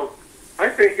someone go, "I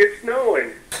think it's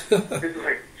snowing." It's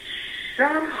like,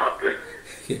 shut up.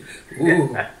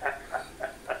 Ooh.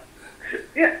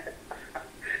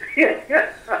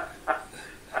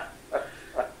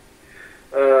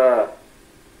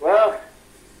 Well,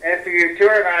 after your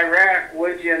tour in Iraq,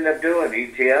 what did you end up doing?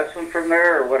 ETSing from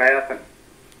there, or what happened?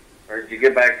 Or did you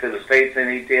get back to the States in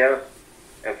ETS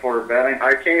at Fort Benning?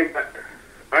 I came back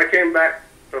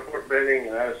to Fort Benning,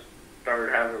 and I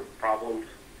started having problems.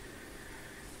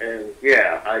 And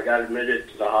I got admitted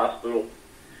to the hospital,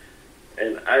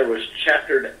 and I was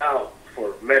chaptered out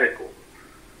for medical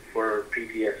for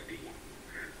PTSD.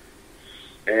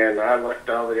 And I left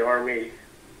out of the Army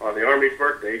on the Army's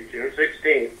birthday, June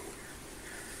 16th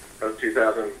of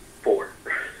 2004.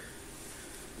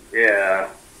 Yeah,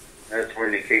 that's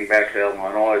when you came back to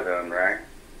Illinois then, right?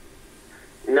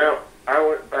 No, I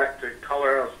went back to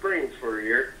Colorado Springs for a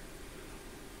year.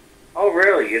 Oh,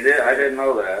 really? You did? I didn't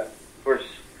know that. Of course.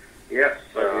 Yes.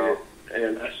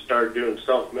 And I started doing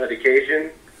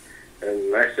self-medication,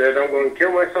 and I said, I'm going to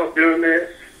kill myself doing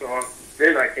this. So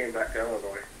then I came back to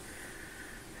Illinois,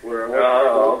 where I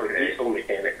went for diesel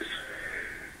mechanics.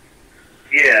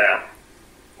 Yeah.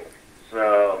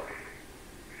 So,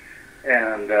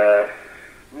 and,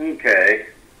 okay.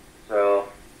 So,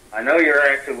 I know you're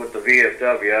active with the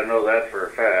VFW. I know that for a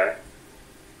fact.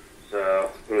 So,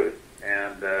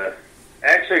 and,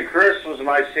 actually, Chris was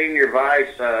my senior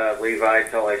vice, Levi,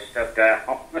 till I stepped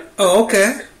down. Oh,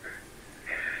 okay.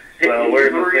 So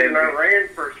he's the reason I ran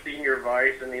for senior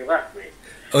vice, and he left me.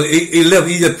 Oh, he left.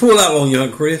 He just pulled out on you, huh,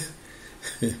 Chris?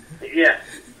 Yeah.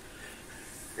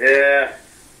 Yeah.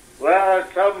 Well,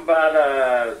 it's something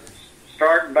about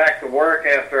starting back to work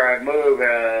after I moved.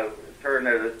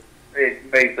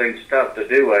 It made things tough to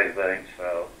do anything.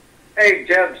 So, hey,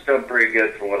 Jeb's done pretty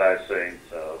good from what I've seen.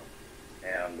 So,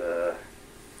 and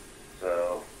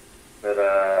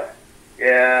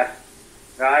yeah.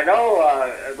 Now, I know,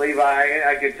 Levi,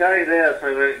 I can tell you this.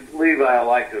 Levi, I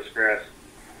like this, Chris.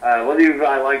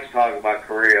 Levi likes to talk about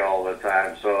Korea all the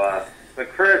time. So, but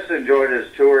Chris enjoyed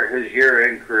his tour, his year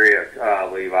in Korea,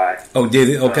 Levi. Oh, did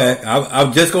it? Okay. I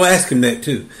was just going to ask him that,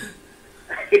 too.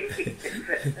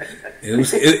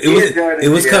 It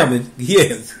was coming.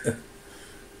 Yes.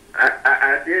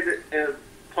 I did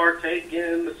partake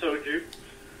in the soju.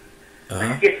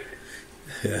 Uh-huh.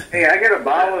 Yeah. Hey, I got a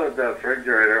bottle in the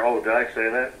refrigerator. Oh, did I say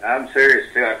that? I'm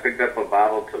serious, too. I picked up a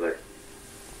bottle today.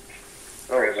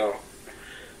 Oh, no.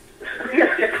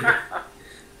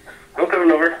 I'm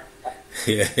coming over.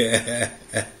 Yeah.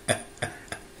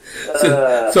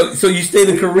 So you stayed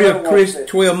in Korea, Chris,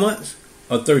 12 months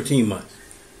or 13 months?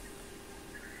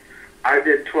 I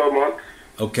did 12 months.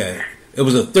 Okay. It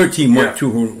was a 13-month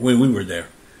tour when we were there.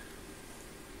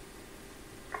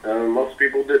 Most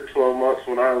people did 12 months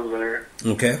when I was there.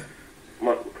 Okay.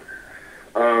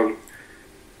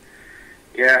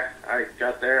 Yeah, I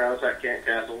got there. I was at Camp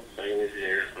Castle, second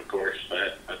engineer, of course.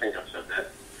 I think I said that.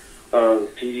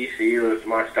 TDC was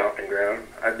my stomping ground.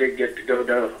 I did get to go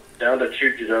down to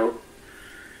Chujido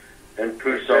and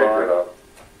Pusan.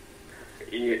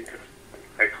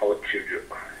 I call it Chujo.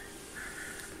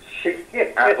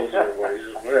 Apples or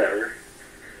whatever.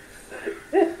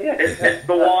 It's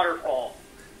the waterfall.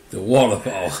 The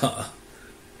waterfall.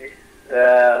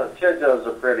 Chujo's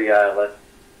a pretty island.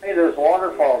 Hey, there's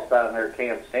waterfalls down there,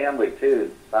 Camp Stanley,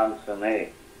 too,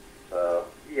 Sansone. So,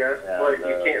 yes, but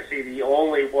you can't see the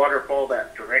only waterfall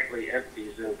that directly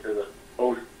empties into the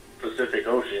Pacific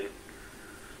Ocean.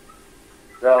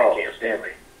 No. Camp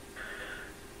Stanley.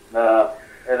 No,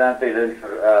 it emptied into,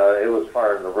 it was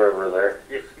part of the river there.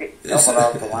 Coming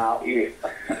off the mountain.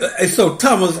 Hey, so,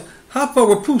 Thomas, how far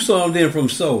were Pusan then from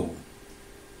Seoul?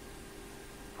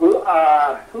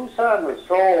 Pusan to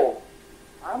Seoul,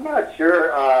 I'm not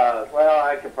sure. Well,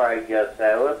 I could probably guess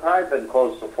that. It would have probably been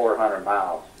close to 400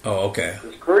 miles. Oh, okay.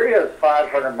 Because Korea is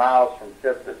 500 miles from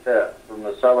tip to tip, from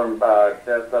the southern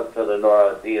tip up to the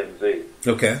north DMZ.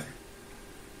 Okay.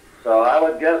 So I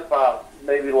would guess about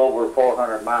maybe a little over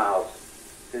 400 miles.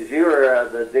 Because you were,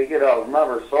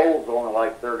 remember, Seoul's only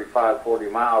like 35, 40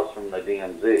 miles from the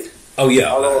DMZ. Oh,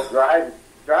 yeah. Although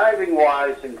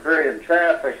driving-wise in Korean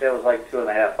traffic, that was like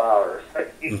 2.5 hours.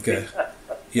 Okay.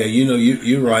 Yeah,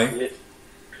 you're right.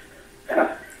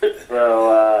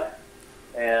 So,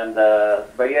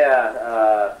 but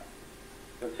yeah,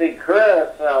 but see, Chris,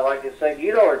 like I said,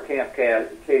 you know where Camp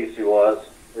Casey was,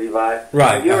 Levi.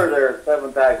 Right. You were there at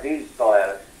 7th ID still at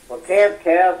it. Well, Camp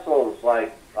Castle is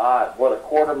like, what, a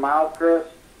quarter mile, Chris?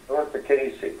 North of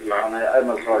Casey.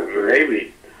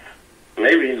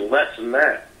 Maybe less than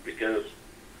that, because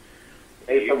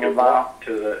eighth you of a can mile walk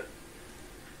to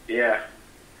the,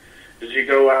 as you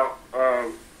go out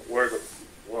where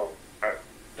I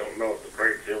don't know if the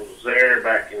parade field was there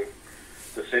back in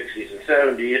the 60s and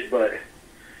 70s, but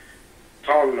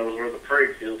Tom knows where the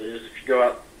parade field is. If you go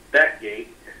out that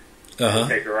gate,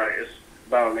 take a right, it's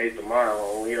about an eighth of a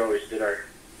mile, and we always did our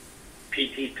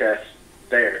PT test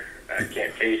there at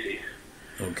Camp Casey.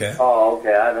 Okay. Oh,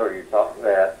 okay. I know you're talking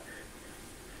about.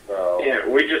 So. Yeah,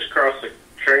 we just crossed the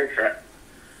train track.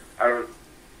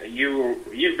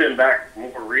 You've been back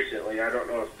more recently. I don't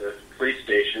know if the police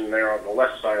station there on the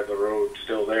left side of the road is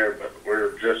still there, but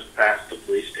we're just past the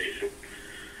police station.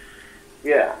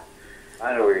 Yeah,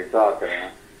 I know what you're talking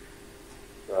about.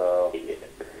 So,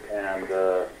 and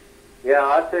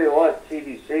I'll tell you what,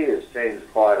 TDC has changed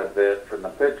quite a bit from the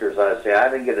pictures I see. I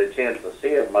didn't get a chance to see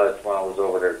it much when I was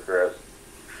over there, Chris.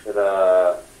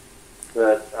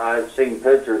 But I've seen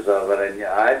pictures of it, and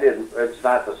I didn't. It's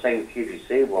not the same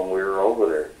TDC when we were over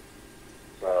there.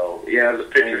 So yeah, the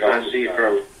pictures I see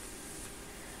from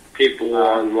people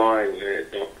online,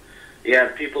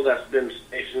 people that's been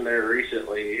stationed there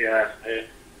recently. Yeah,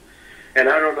 and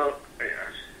I don't know.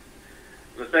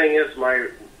 The thing is, my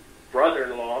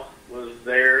brother-in-law was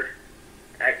there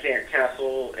at Camp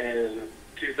Castle in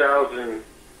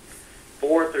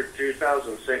 2004 through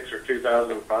 2006 or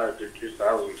 2005 through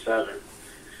 2007.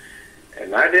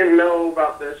 And I didn't know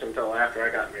about this until after I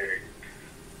got married.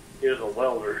 He was a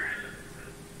welder.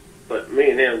 But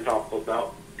me and him talked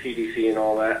about TDC and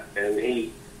all that, and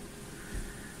he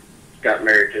got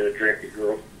married to a drinking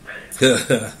girl.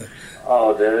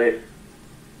 Oh, did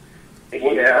he?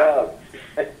 Yeah.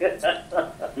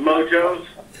 Mojo's.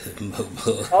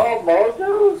 Oh,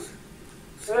 Mojo's?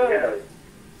 Yeah.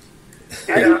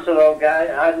 I used to know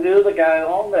I knew the guy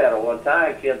on that at one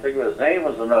time. I can't think of his name.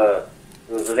 It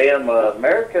was a damn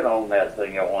American on that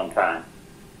thing at one time.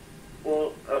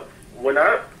 Well,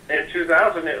 in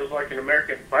 2000, it was like an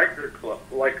American biker club,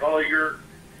 like all your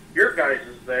guys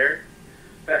is there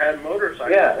that had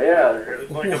motorcycles. Yeah. It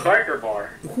was like a biker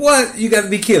bar. What? You got to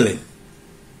be killing.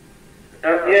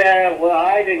 Yeah, well,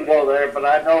 I didn't go there, but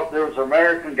I know there was an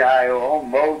American guy who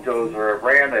owned Mojo's, or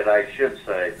ran it, I should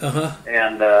say.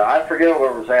 And I forget where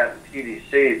it was at in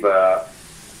TDC, but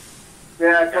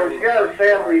yeah, of course, you got to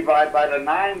understand, Levi, by the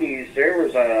 90s, there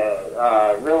was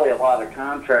really a lot of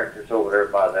contractors over there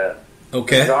by then.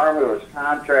 Okay. The Army was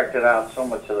contracted out so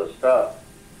much of the stuff.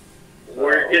 So, we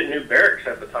were getting new barracks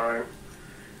at the time.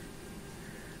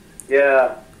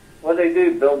 Yeah. What did they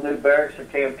do? Build new barracks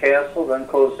at Camp Castle, then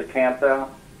close the camp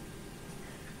down?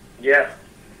 Yeah.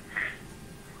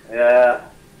 Yeah.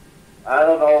 I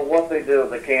don't know what they do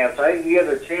with the camps. I didn't get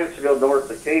a chance to go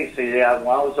north of Casey. Yeah, when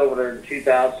I was over there in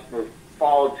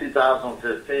fall of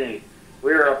 2015,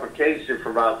 we were up at Casey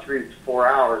for about 3 to 4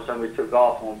 hours, then we took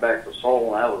off and went back to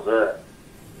Seoul, and that was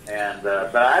it. And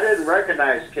but I didn't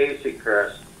recognize Casey,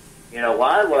 Chris. When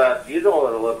I left, you know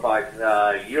what it looked like.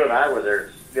 You and I were there.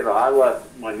 I left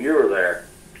when you were there.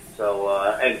 So,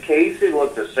 and Casey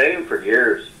looked the same for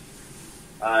years.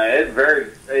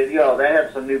 They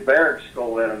had some new barracks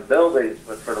go in and buildings,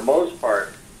 but for the most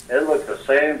part, it looked the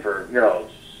same for,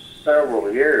 several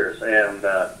years. And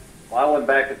when I went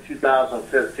back in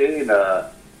 2015,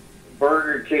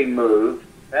 Burger King moved.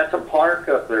 That's a park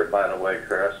up there, by the way,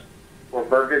 Chris, where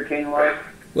Burger King was.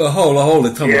 Well, hold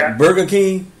it. Talking about Burger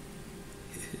King?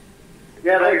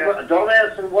 Yeah, don't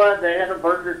ask them what. They had a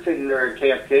Burger King there in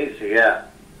Camp Casey, yeah.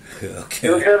 Okay.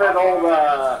 It was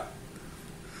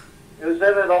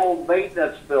in an old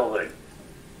maintenance building.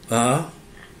 Uh-huh.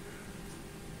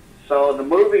 So the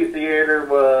movie theater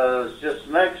was just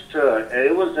next to it, and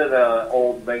it was in an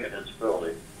old maintenance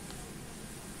building.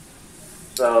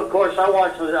 So, of course, I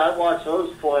watched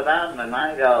those flood out in the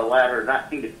latter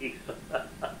 90s.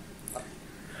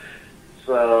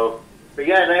 So, but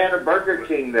yeah, they had a Burger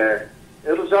King there.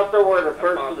 It was up there where the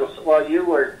first of the, you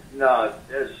were,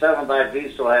 7th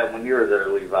ID still had when you were there,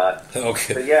 Levi.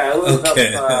 Okay. But yeah, it was up,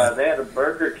 they had a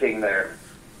Burger King there.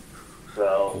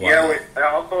 So. Wow. Yeah,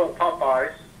 also at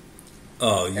Popeyes.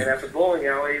 Oh, and at the bowling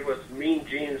alley was Mean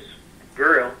Gene's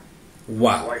Grill.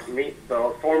 Wow. Like the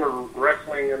former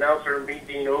wrestling announcer, Mean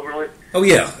Gene Overland. Oh,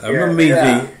 yeah. I remember Mean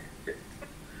Gene.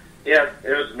 Yeah,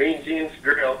 it was Mean Gene's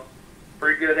Grill.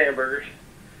 Pretty good hamburgers.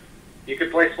 You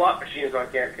could play slot machines on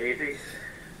Camp Casey.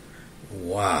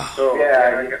 Wow. So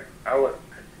yeah,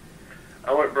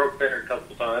 I went broke there a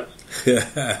couple times.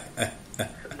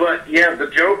 But yeah, the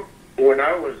joke when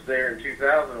I was there in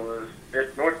 2000 was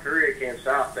if North Korea can't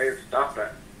stop, they would stop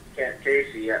at Camp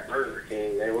Casey at Burger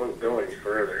King. They won't go any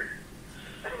further.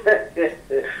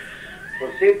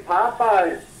 Well, see,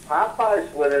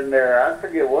 Popeyes went in there, I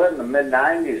forget what, in the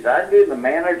mid-'90s. I knew the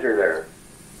manager there.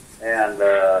 And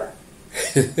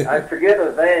I forget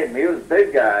his name. He was a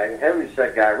big guy,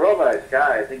 heavy-set guy, real nice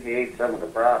guy. I think he ate some of the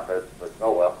profits, but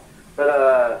oh well.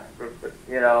 But,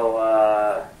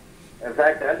 in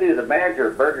fact, I knew the manager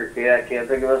of Burger King. I can't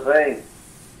think of his name.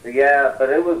 But yeah, but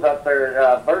it was up there.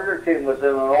 Burger King was in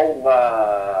an old,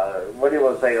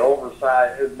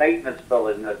 oversized maintenance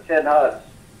building, the tin huts.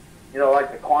 You know,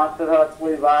 like the Quonset huts,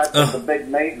 Levi, the big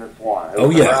maintenance one. It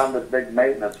was around the big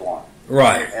maintenance one.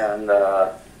 Right. And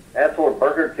that's where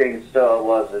Burger King still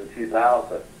was in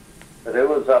 2000. But it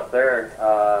was up there.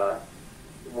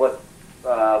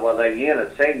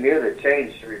 The same year they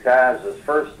changed 3 times. It was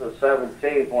first the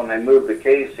 17th when they moved to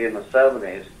Casey in the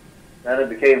 70s. Then it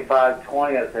became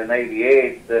 520th in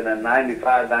 88. Then in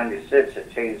 95, 96,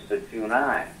 it changed to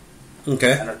 29.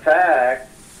 Okay. And in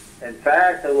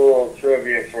fact, a little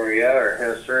trivia for you, or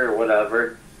history, or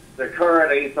whatever. The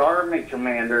current 8th Army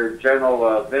commander,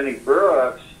 General Vinnie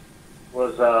Brooks,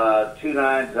 was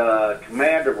 29's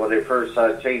commander when they first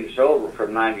changed over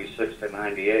from 96 to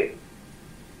 98.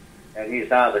 And he's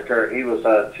now the current. He was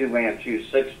a 2-man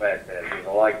 2-6 back then. He was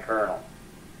a light colonel,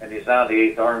 and he's now the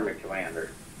 8th Army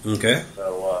commander. Okay.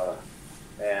 So,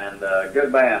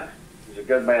 good man. He's a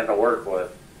good man to work with.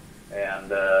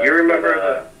 And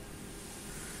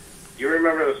you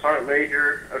remember the sergeant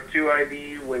major of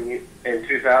 2ID in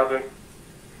 2000?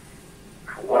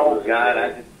 Oh God,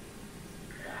 I'd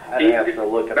have to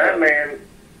look at that man.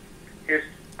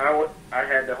 I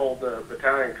had to hold the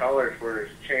battalion colors for his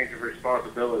change of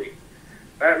responsibility.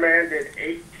 That man did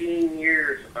 18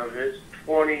 years of his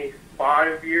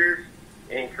 25 years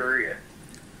in Korea.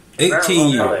 18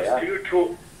 years.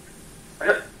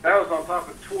 That was on top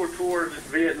of 2 tours in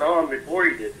Vietnam before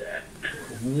he did that.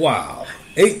 Wow.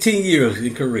 18 years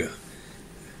in Korea.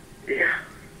 Yeah.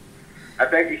 I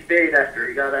think he stayed after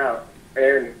he got out.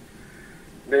 And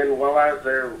then while I was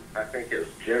there, I think it was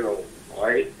General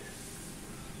White.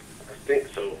 I think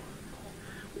so.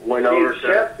 Went over to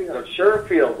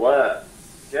Sherfield left.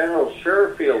 General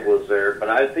Sherfield was there, but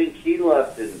I think he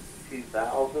left in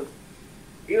 2000.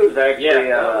 He was actually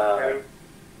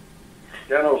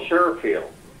General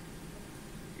Sherfield.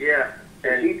 Yeah.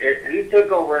 And he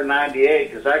took over in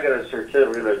 98 because I got a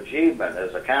certificate of achievement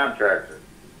as a contractor.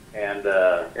 And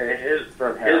his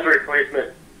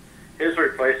replacement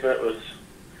was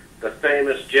the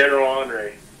famous General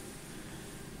Henry.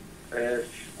 And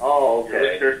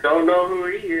listeners don't know who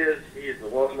he is. He's the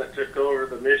one that took over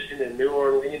the mission in New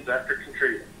Orleans after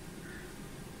Katrina.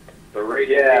 The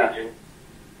Reagan agent.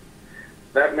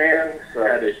 That man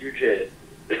had a huge head.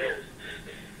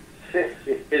 His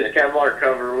Kevlar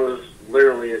cover was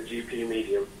literally a GP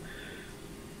medium.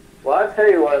 Well, I'll tell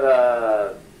you what,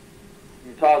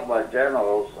 you talk about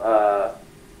generals.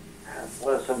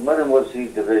 Listen, when was he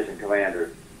division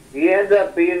commander? He ended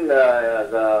up being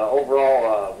the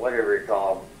overall, whatever you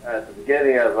call him, at the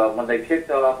beginning of when they kicked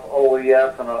off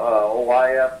OEF and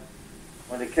OIF,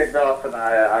 when they kicked off in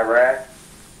Iraq.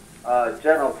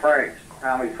 General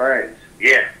Tommy Franks.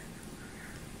 Yeah.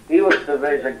 He was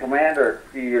division commander a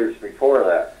few years before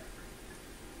that.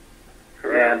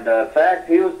 Correct. And in fact,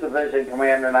 he was division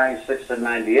commander in 96 and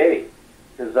 98.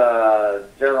 Because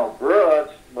General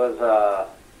Brooks was a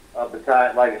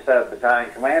battalion, like I said, a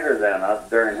battalion commander then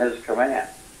during his command.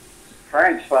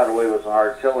 Franks, by the way, was an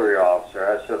artillery officer.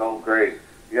 I said, oh, great.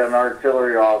 You got an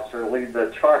artillery officer leading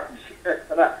the charge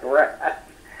in Iraq.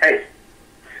 Hey.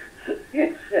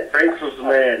 Franks was the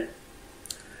man.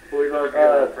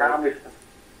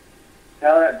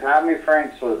 Tommy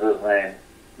Franks was his name.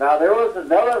 Now, there was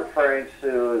another Franks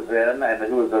who was in, and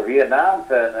who was a Vietnam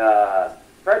vet,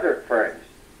 Frederick Franks.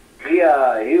 He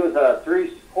was a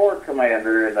 3-corps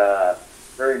commander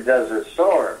during Desert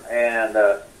Storm, and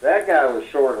that guy was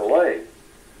short of leg.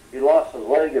 He lost his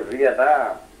leg in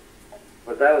Vietnam,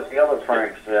 but that was the other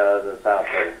Franks that's out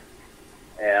there.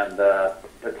 And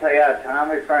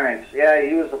Tommy Franks, he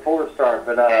was a 4-star,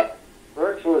 but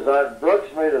Brooks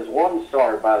made his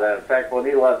 1-star by that. In fact, when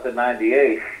he left in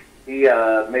 98, he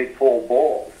made full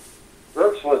bull.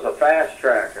 Brooks was a fast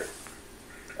tracker.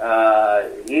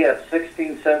 He had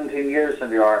 16, 17 years in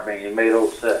the Army. He made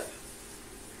 06.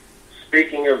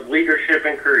 Speaking of leadership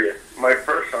in Korea, my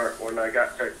first sergeant when I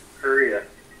got to Korea,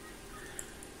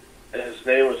 his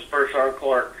name was First Sergeant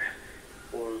Clark.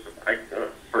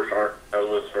 That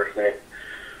was his first name.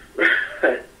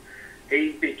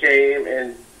 He became,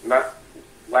 and not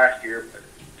last year, but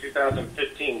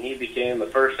 2015, he became the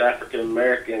first African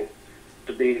American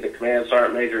to be the command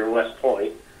sergeant major in West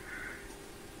Point.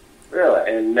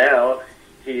 Really? And now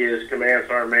he is command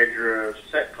sergeant major of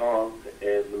CENTCOM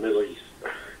in the Middle East.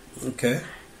 Okay.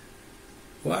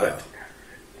 Wow. But,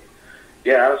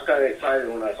 yeah, I was kind of excited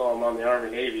when I saw him on the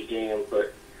Army-Navy game,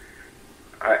 but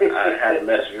I had a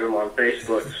message him on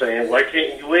Facebook saying, "Why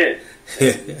can't you win?"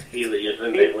 And he leaves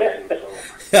and they win. So,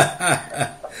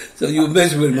 so you were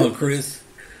messing with him, huh, Chris?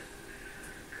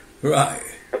 Right.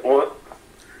 What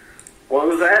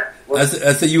was that? I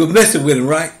said you were messing with him,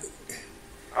 right?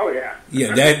 Oh, yeah.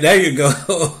 Yeah, there you go.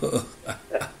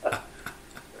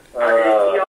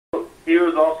 He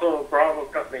was also a Bravo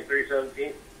Company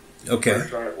 317. Okay.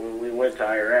 When we went to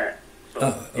Iraq. So,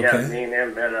 okay. yeah, me and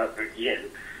him met up again.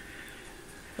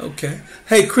 Okay.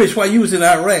 Hey, Chris, while you was in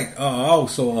Iraq,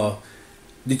 also,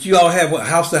 did you all have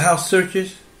house-to-house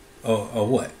searches, or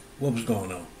what? What was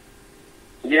going on?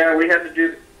 Yeah, we had to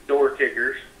do door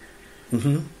kickers.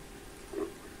 Mm-hmm.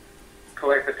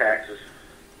 Collect the taxes.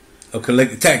 Oh,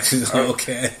 collect the taxes.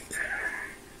 Okay.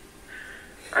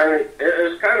 I mean,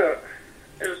 it was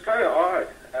kind of odd.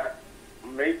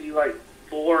 Maybe like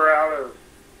 4 out of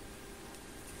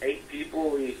 8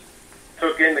 people we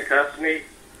took into custody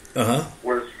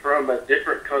was from a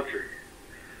different country.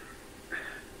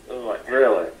 I was like,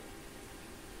 really?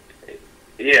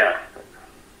 Yeah.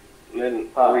 And then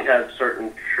we had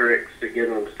certain tricks to get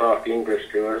them to talk English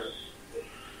to us.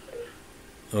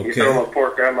 Okay. You throw them a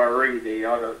pork MRE, they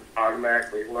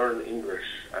automatically learn English.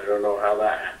 I don't know how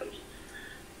that happens.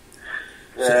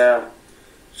 Yeah.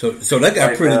 So that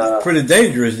got pretty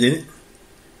dangerous, didn't it?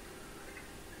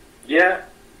 Yeah.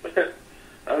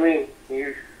 I mean,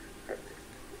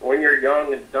 when you're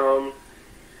young and dumb,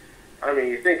 I mean,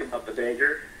 you think about the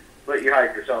danger, but you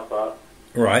hype yourself up.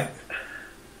 Right.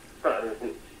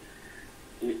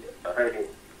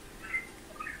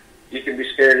 You can be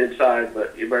scared inside,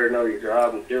 but you better know your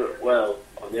job and do it well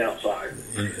on the outside.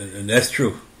 And that's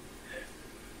true.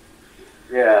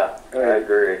 Yeah, I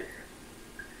agree.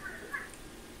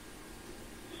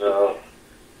 So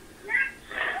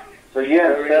you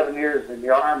had 7 years in the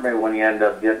Army when you ended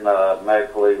up getting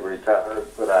medically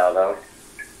retired, put out, huh?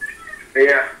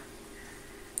 Yeah.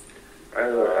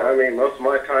 I mean, most of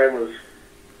my time was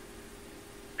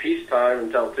peacetime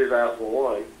until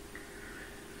 2001.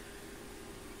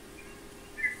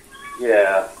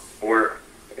 Yeah.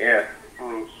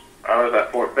 I was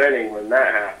at Fort Benning when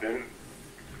that happened.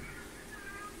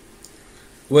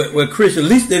 Well, Chris, at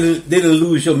least they didn't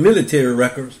lose your military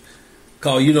records.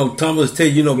 Cause Thomas tell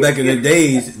you, back in the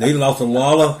days they lost a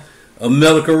lot of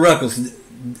medical records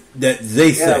that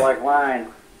they said. Yeah, like mine.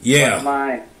 Yeah. Like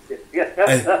mine.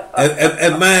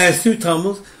 and mine too,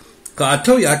 Thomas. Cause I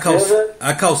told you I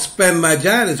caught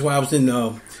spermatitis while I was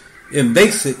in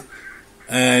basic,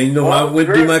 and I went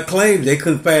to do my claims. They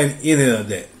couldn't find any of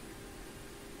that.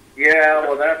 Yeah,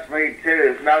 well, that's me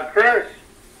too. Now, Chris,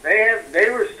 they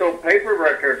were still paper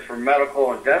records for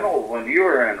medical and dental when you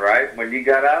were in, right? When you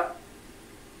got out.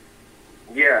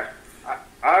 Yeah.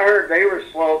 I heard they were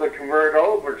slow to convert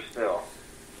over still.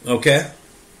 Okay.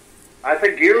 I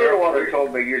think you were the one who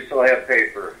told me you still have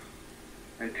paper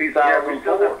in 2004. Yeah, we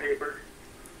still have paper.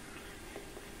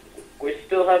 We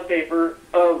still have paper.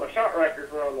 My shot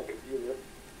records were on the computer.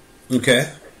 Okay.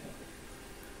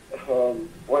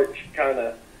 Which kind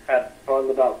of had fun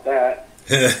about that.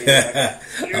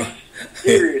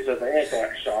 Series of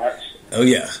anthrax shots. Oh,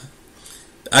 yeah.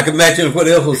 I can imagine what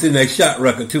else was in that shot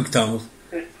record, too, Thomas.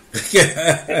 I've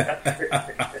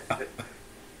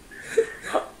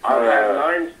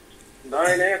had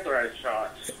nine anthrax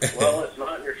shots. Well,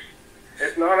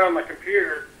 it's not on my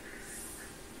computer.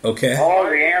 Okay. All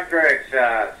the anthrax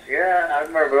shots. Yeah, I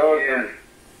remember those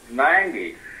in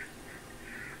 90.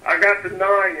 I got to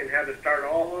 9 and had to start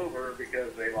all over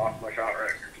because they lost my shot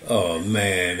record. Oh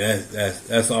man,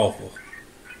 that's awful.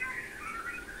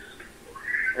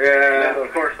 Yeah, and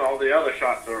of course all the other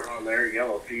shots are on there.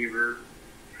 Yellow fever.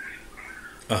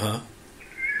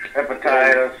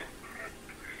 Hepatitis.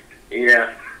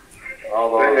 Yeah.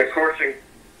 All those. And of course in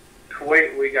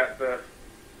Kuwait we got the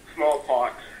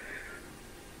smallpox.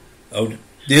 Oh,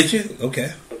 did you?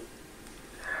 Okay.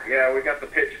 Yeah, we got the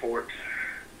pitchforks.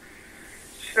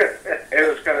 It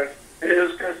was kind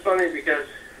of funny because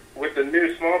with the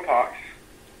new smallpox,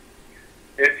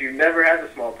 if you never had the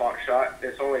smallpox shot,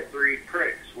 it's only 3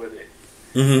 pricks with it.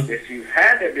 Mm-hmm. If you've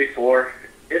had it before,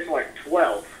 it's like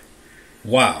 12.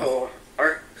 Wow. So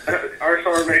our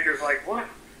sergeant major's like, what?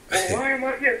 Well, why am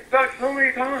I getting stuck so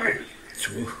many times?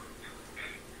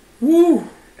 Woo!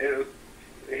 It was,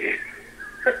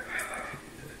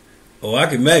 Oh, I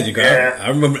can imagine. Yeah. I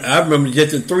remember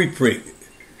just a 3 prick,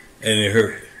 and it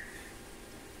hurt.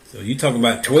 So you talking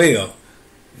about 12?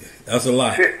 That's a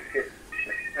lot.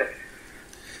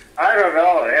 I don't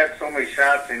know. They had so many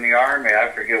shots in the Army, I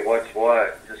forget what's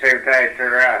what. Just every time you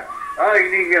turn around, oh,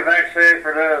 you need to get vaccinated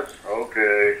for this.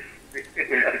 Okay.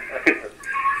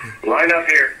 line up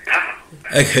here.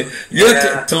 Okay.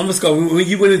 Yeah. Thomas, when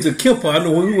you went into Kimpo, I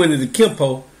know when we went into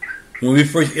Kimpo, when we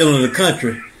first entered the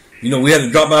country, we had to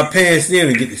drop our pants in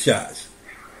and get the shots.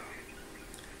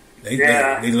 They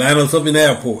line us up in the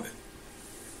airport.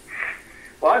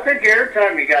 Well, I think every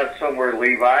time you got somewhere,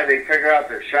 Levi, they figure out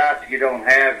the shots you don't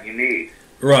have, you need.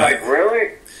 Right. Like,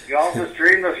 really? Y'all just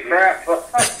dream this crap up?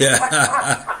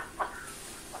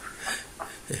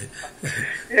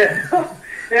 Yeah.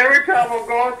 Every time I'm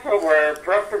going somewhere,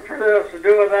 prepping for this and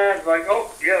doing that, it's like,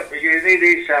 oh, yeah, you need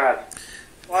these shots.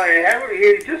 Why, haven't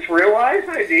you just realized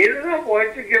I needed them? Why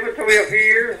didn't you give it to me a few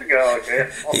years ago?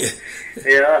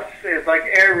 Yeah, it's like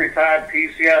every time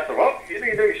PCS, oh, you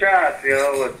need these shots,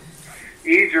 with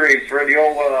injuries for the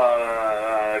old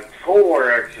Cold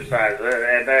War exercise.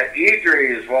 And that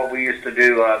injury is what we used to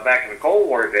do back in the Cold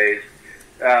War days,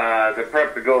 the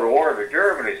prep to go to war to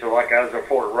Germany. So like I was at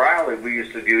Fort Riley, we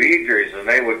used to do injuries, and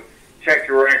they would check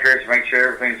your records, make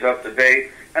sure everything's up to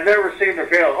date. I never seemed to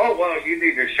feel, oh, well, you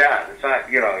need your shot. It's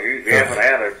not, you haven't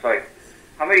had it. It's like,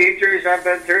 how many injuries I've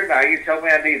been through? Now you tell me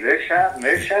I need this shot and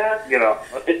this shot? Yeah.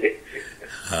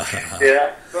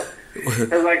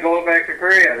 It's like going back to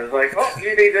Korea. It's like, oh,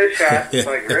 you need this shot. It's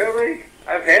like, really?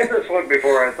 I've had this one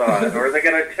before, I thought. Or are they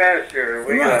going to test you?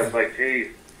 I was like,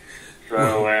 geez.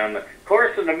 So, and of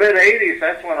course, in the mid-'80s,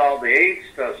 that's when all the AIDS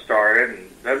stuff started.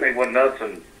 And then they went nuts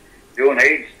and doing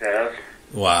AIDS tests.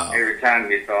 Wow. Every time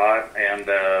you thought. And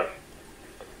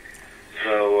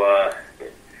so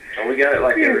we got it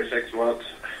like every 6 months.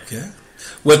 Yeah.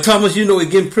 Well, Thomas, we're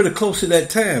getting pretty close to that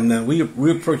time now.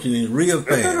 We're approaching it real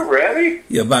fast. Is it already?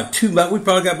 Yeah, we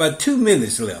probably got about 2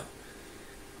 minutes left.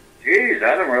 Jeez,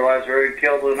 I didn't realize we already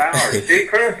killed an hour. See,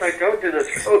 Chris, I told you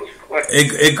this goes quick.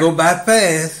 It go by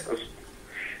fast.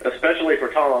 Especially for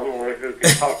Tom, who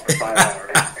can talk for 5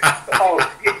 hours. Oh,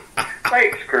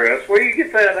 thanks, Chris. Where you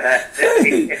get that at?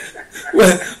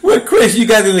 well, Chris, you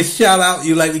got any shout out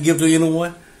you like to give to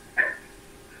anyone?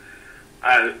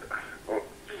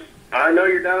 I know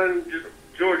you're down in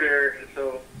Georgia area,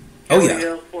 so. Oh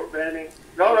yeah. Fort Benning.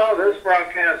 No, this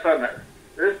broadcast on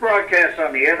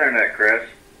the internet, Chris.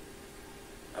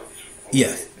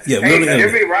 Yeah.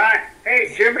 Jimmy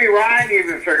Ryan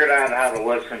even figured out how to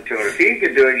listen to it. If he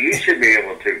could do it, you should be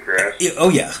able to, Chris. Yeah, oh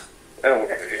yeah. Oh,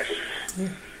 yeah.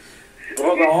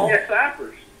 Well, the all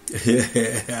sappers.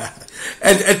 Yeah.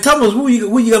 And Thomas, who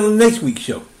you got on the next week's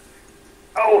show?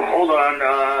 Oh, hold on.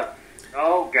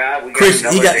 Oh God, we got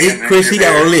Chris, he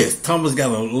got a list. Thomas got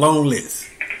a long list.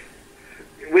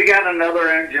 We got another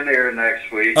engineer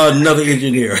next week. Another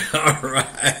engineer. All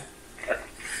right.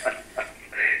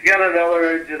 Got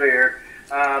another engineer.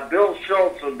 Bill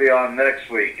Schultz will be on next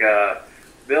week.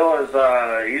 Bill is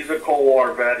he's a Cold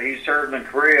War vet. He served in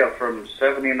Korea from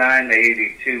 79 to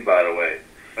 82, by the way.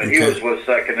 But he was with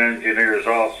Second Engineers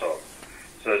also.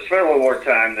 So he spent a little more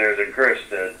time there than Chris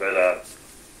did. But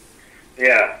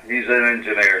yeah, he's an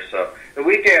engineer. So the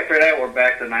week after that, we're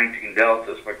back to 19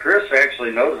 Deltas. But Chris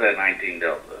actually knows that 19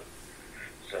 Delta.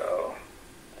 So,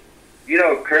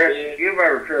 Chris, you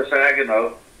remember Chris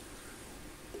Agano?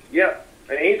 Yep,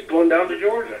 and he's going down to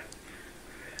Georgia.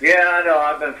 Yeah, I know.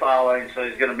 I've been following. So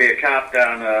he's going to be a cop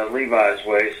down Levi's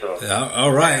way. So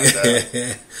all right.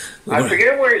 And, I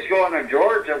forget where he's going in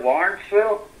Georgia,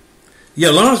 Lawrenceville. Yeah,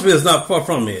 Lawrenceville is not far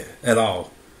from here at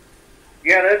all.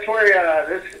 Yeah, that's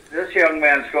where this young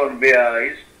man's going to be.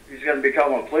 He's going to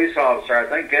become a police officer, I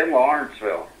think, in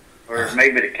Lawrenceville, or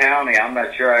maybe the county. I'm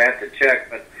not sure. I have to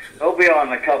check, but he'll be on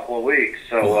in a couple of weeks.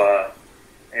 So,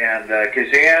 and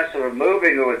because he asked if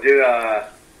moving, who would do.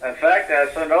 In fact, I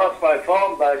said, no, it's by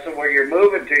phone, but I said, where you're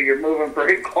moving to, you're moving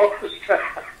pretty close.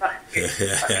 He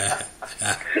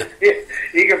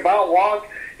can about walk.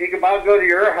 He can about go to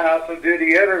your house and do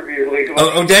the interview.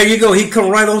 Oh, there you go. He come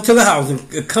right on to the house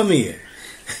and come in.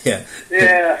 Yeah.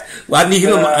 Yeah. Well, I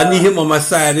need him on my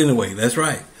side anyway. That's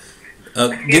right.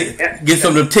 Get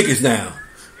some of them tickets now.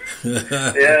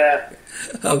 Yeah.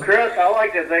 Well, Chris, I'd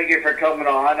like to thank you for coming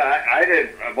on. I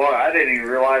didn't even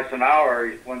realize an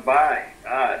hour went by.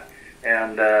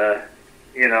 And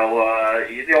you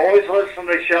always listen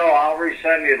to the show. I'll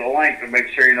resend you the link to make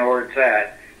sure you know where it's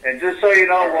at. And just so you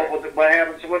know what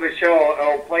happens with the show,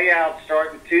 it'll play out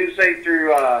starting Tuesday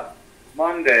through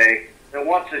Monday. then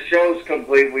once the show's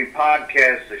complete, we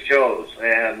podcast the shows,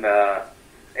 and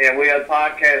we have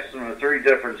podcasts on the 3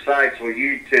 different sites, with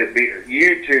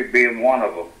YouTube being one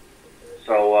of them.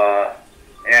 So,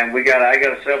 and we got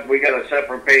a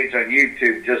separate page on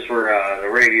YouTube just for the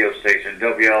radio station,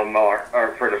 WLMR,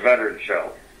 or for the Veteran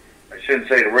Show. I shouldn't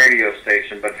say the radio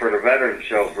station, but for the Veteran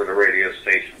Show for the radio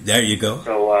station. There you go.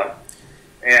 So,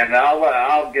 and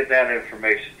I'll get that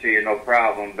information to you, no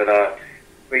problem. But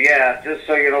yeah, just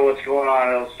so you know what's going on,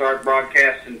 it'll start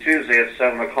broadcasting Tuesday at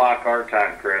 7 o'clock our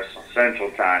time, Chris, Central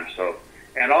Time. So,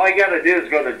 and all you got to do is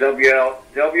go to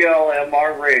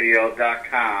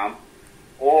WLMRradio.com,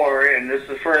 or, and this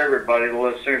is for everybody, the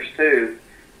listeners too,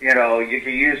 you know, you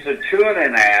can use the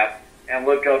TuneIn app and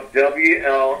look up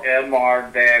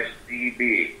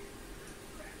WLMR-DB.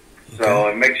 So,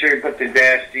 and make sure you put the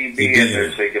 -DB in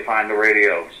there so you can find the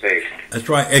radio station. That's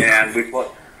right. And we put...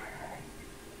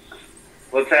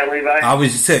 What's that, Levi? I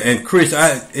was just saying, and Chris,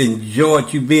 I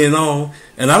enjoyed you being on,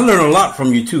 and I learned a lot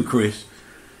from you too, Chris,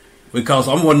 because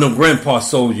I'm one of them grandpa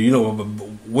soldiers, you know,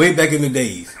 way back in the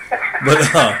days.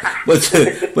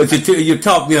 But you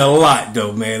taught me a lot,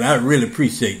 though, man. I really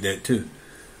appreciate that too.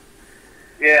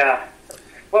 Yeah.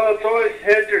 Well, it's always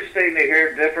interesting to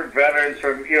hear different veterans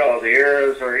from, you know, the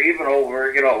eras, or even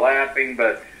over, you know, lapping,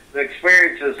 but the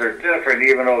experiences are different,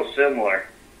 even though similar.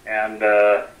 And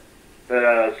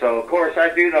so, of course, I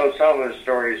do know some of the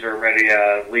stories already,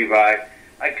 Levi.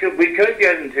 We could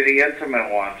get into the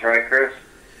intimate ones, right, Chris?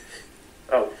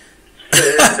 Oh.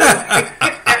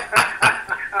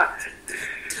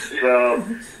 So,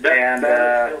 and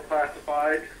still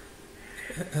classified.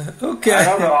 Okay. I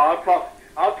don't know.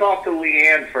 I'll talk to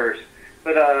Leanne first,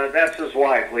 but that's his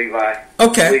wife, Levi.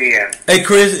 Okay. Leanne. Hey,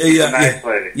 Chris. Nice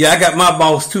lady. Yeah, I got my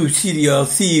boss too. She the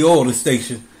CEO of the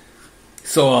station.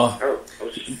 So,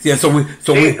 yeah. So we.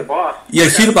 She's the boss. Yeah,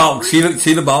 she the boss. She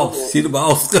the boss. She the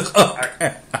boss. I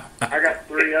got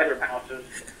 3 other bosses.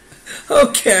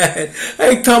 Okay.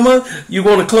 Hey, Thomas, you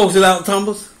want to close it out,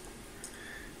 Thomas?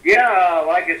 Yeah,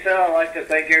 like I said, I'd like to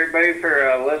thank everybody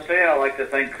for listening. I'd like to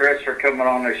thank Chris for coming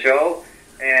on the show.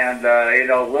 And, you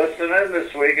know, listening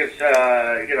this week, it's,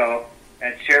 you know,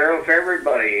 and share with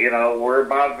everybody. You know, we're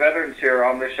about veterans here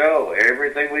on the show.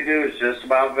 Everything we do is just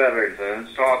about veterans, and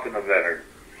it's talking to veterans.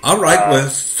 All right, well,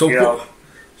 so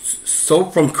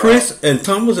from Chris and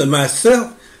Thomas and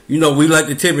myself, you know, we like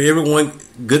to tell everyone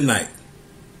good night.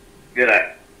 Good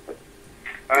night.